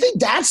you think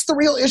that's the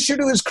real issue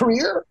to his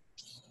career?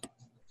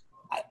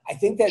 I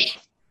think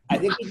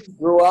he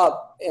grew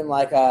up in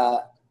I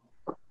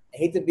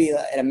hate to be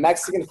in a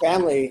Mexican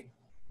family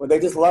where they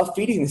just love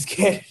feeding this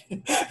kid.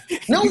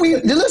 No,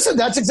 listen,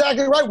 that's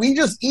exactly right. We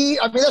just eat.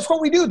 That's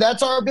what we do.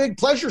 That's our big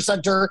pleasure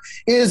center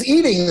is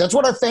eating. That's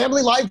what our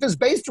family life is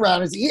based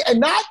around is eat and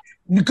not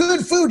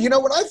good food. When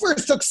I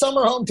first took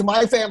Summer home to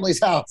my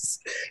family's house,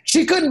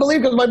 she couldn't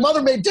believe because my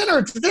mother made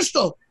dinner,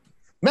 traditional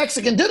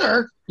Mexican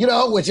dinner,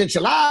 with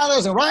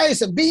enchiladas and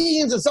rice and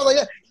beans and stuff like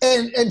that.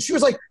 And she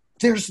was like,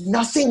 there's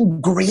nothing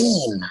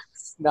green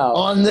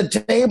on the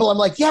table. I'm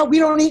like, yeah, we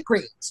don't eat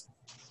greens.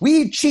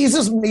 We eat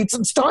cheeses, meats,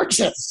 and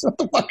starches. What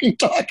the fuck are you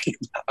talking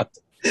about?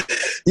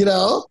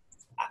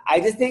 I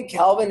just think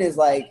Kelvin is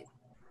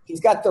he's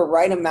got the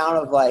right amount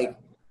of belief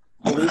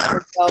in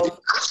himself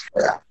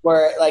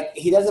where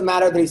he doesn't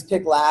matter that he's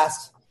picked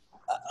last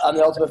on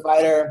the Ultimate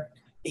Fighter.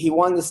 He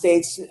won the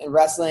states in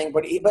wrestling,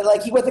 but he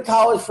went to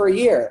college for a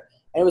year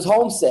and he was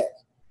homesick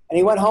and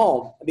he went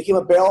home and became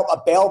a bail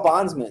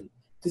bondsman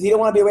because he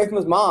didn't want to be away from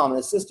his mom and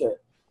his sister.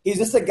 He's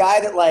just a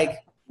guy that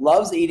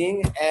loves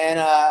eating, and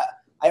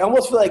I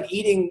almost feel like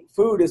eating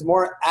food is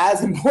more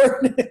as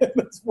important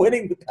as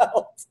winning the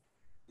belt.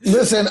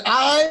 Listen,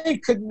 I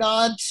could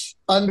not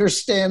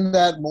understand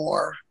that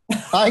more.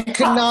 I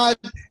could not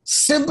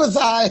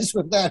sympathize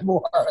with that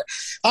more.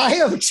 I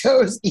have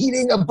chose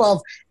eating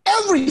above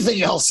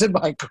everything else in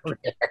my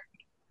career.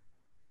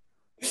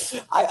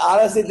 I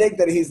honestly think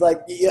that he's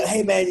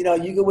hey man,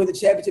 you can win the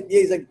championship.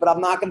 Yeah, he's but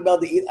I'm not going to be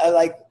able to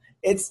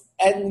eat.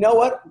 And you know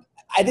what?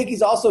 I think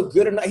he's also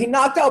good enough. He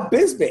knocked out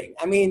Bisping.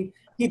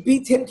 He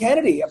beat Tim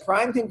Kennedy, a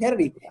prime Tim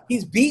Kennedy.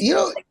 He's beat,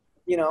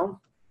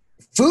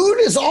 Food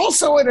is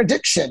also an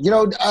addiction.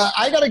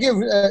 I got to give,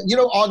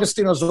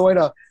 Augustino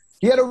Zoida,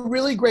 he had a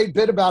really great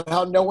bit about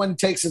how no one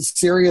takes it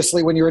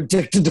seriously when you're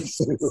addicted to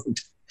food.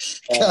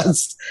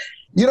 Because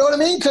You know what I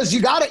mean? Because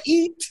you got to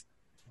eat.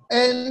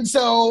 And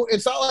so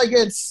it's not like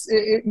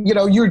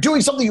you're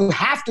doing something you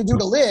have to do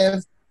to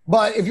live.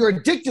 But if you're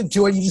addicted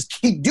to it, you just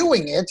keep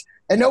doing it.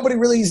 And nobody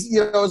really, is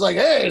like,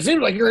 hey, it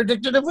seems like you're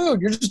addicted to food.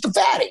 You're just a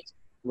fatty.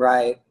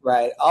 Right.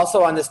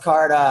 Also on this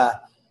card,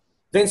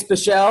 Vince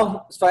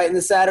Pichel is fighting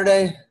this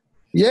Saturday.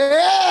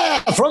 Yeah,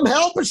 from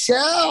Hell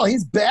Pichel.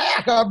 He's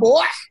back, our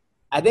boy.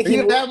 I think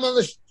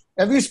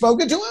have you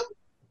spoken to him?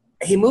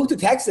 He moved to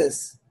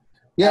Texas.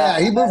 Yeah,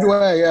 he moved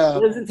away, yeah. He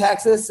lives in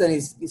Texas, and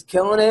he's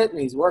killing it, and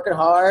he's working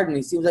hard, and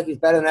he seems like he's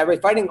better than ever.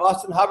 He's fighting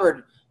Austin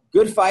Hubbard,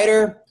 good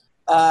fighter.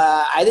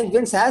 I think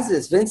Vince has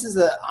this. Vince is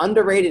an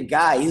underrated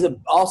guy. He's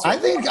I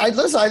think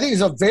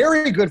it's a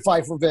very good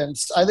fight for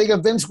Vince. I think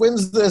if Vince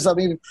wins this, look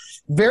at it,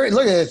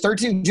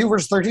 13-2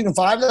 versus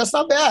 13-5. That's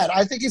not bad.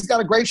 I think he's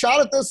got a great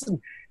shot at this. And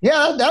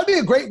yeah, that would be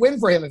a great win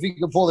for him if he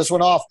could pull this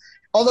one off.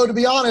 Although, to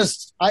be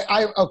honest,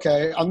 I'm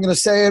going to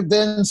say it,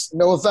 Vince,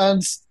 no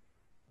offense.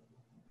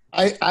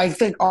 I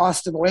think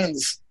Austin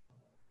wins.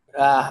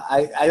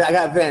 I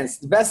got Vince.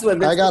 The best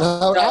win.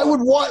 I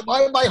would want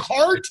my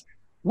heart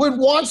would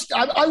want.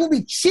 I will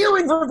be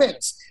cheering for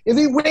Vince if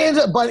he wins.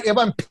 But if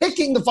I'm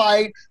picking the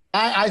fight,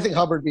 I think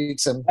Hubbard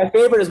beats him. My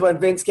favorite is when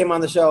Vince came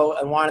on the show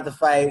and wanted to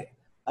fight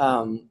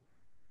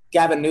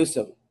Gavin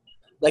Newsom.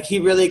 Like he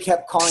really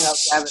kept calling out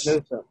Gavin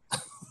Newsom,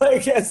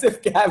 like as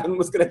if Gavin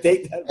was going to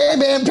take that. Hey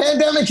man,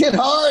 pandemic hit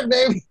hard,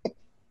 baby.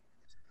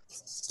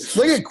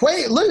 Look at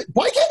Clay. Look,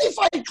 why can't they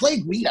fight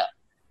Clay Guida?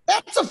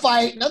 That's a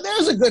fight. Now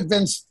there's a good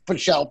Vince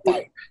Pichel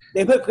fight.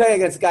 They put Clay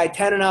against a guy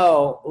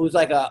 10-0 who's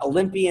like an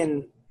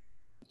Olympian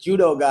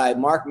judo guy.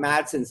 Mark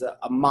Madsen's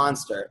a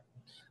monster.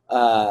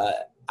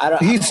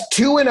 He's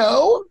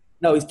 2-0.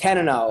 No, he's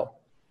 10-0.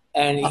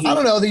 And I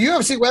don't know. The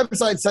UFC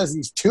website says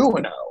he's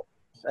 2-0.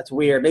 That's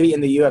weird. Maybe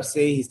in the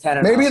UFC he's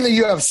 10-0. Maybe in the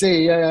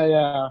UFC.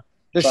 Yeah.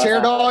 Does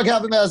Sherdog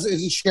have him as?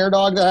 Is it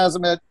Sherdog that has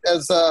him as?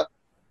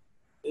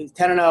 He's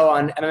 10-0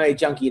 on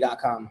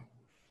MMAJunkie.com.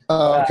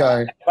 Oh,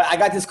 okay. But I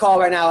got this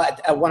call right now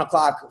at 1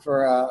 o'clock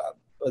for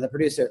the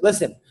producer.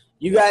 Listen,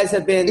 you guys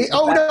have been.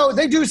 No,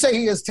 they do say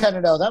he is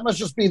 10-0. That must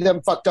just be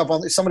them fucked up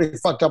on somebody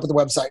fucked up with the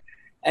website.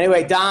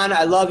 Anyway, Don,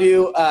 I love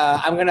you.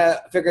 I'm gonna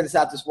figure this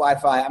out. This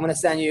Wi-Fi. I'm gonna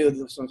send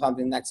you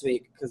something next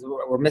week because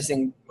we're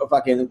missing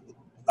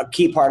a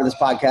key part of this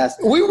podcast.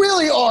 We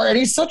really are, and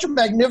he's such a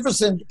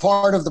magnificent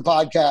part of the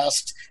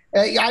podcast.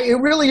 It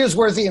really is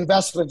worth the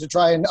investment to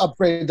try and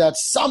upgrade that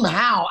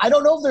somehow. I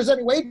don't know if there's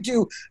any way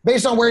to,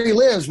 based on where he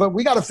lives, but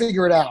we got to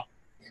figure it out.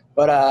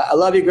 But I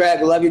love you, Greg.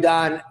 I love you,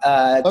 Don.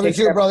 Love you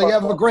too, brother. You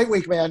have a great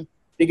week, man.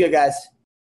 Be good, guys.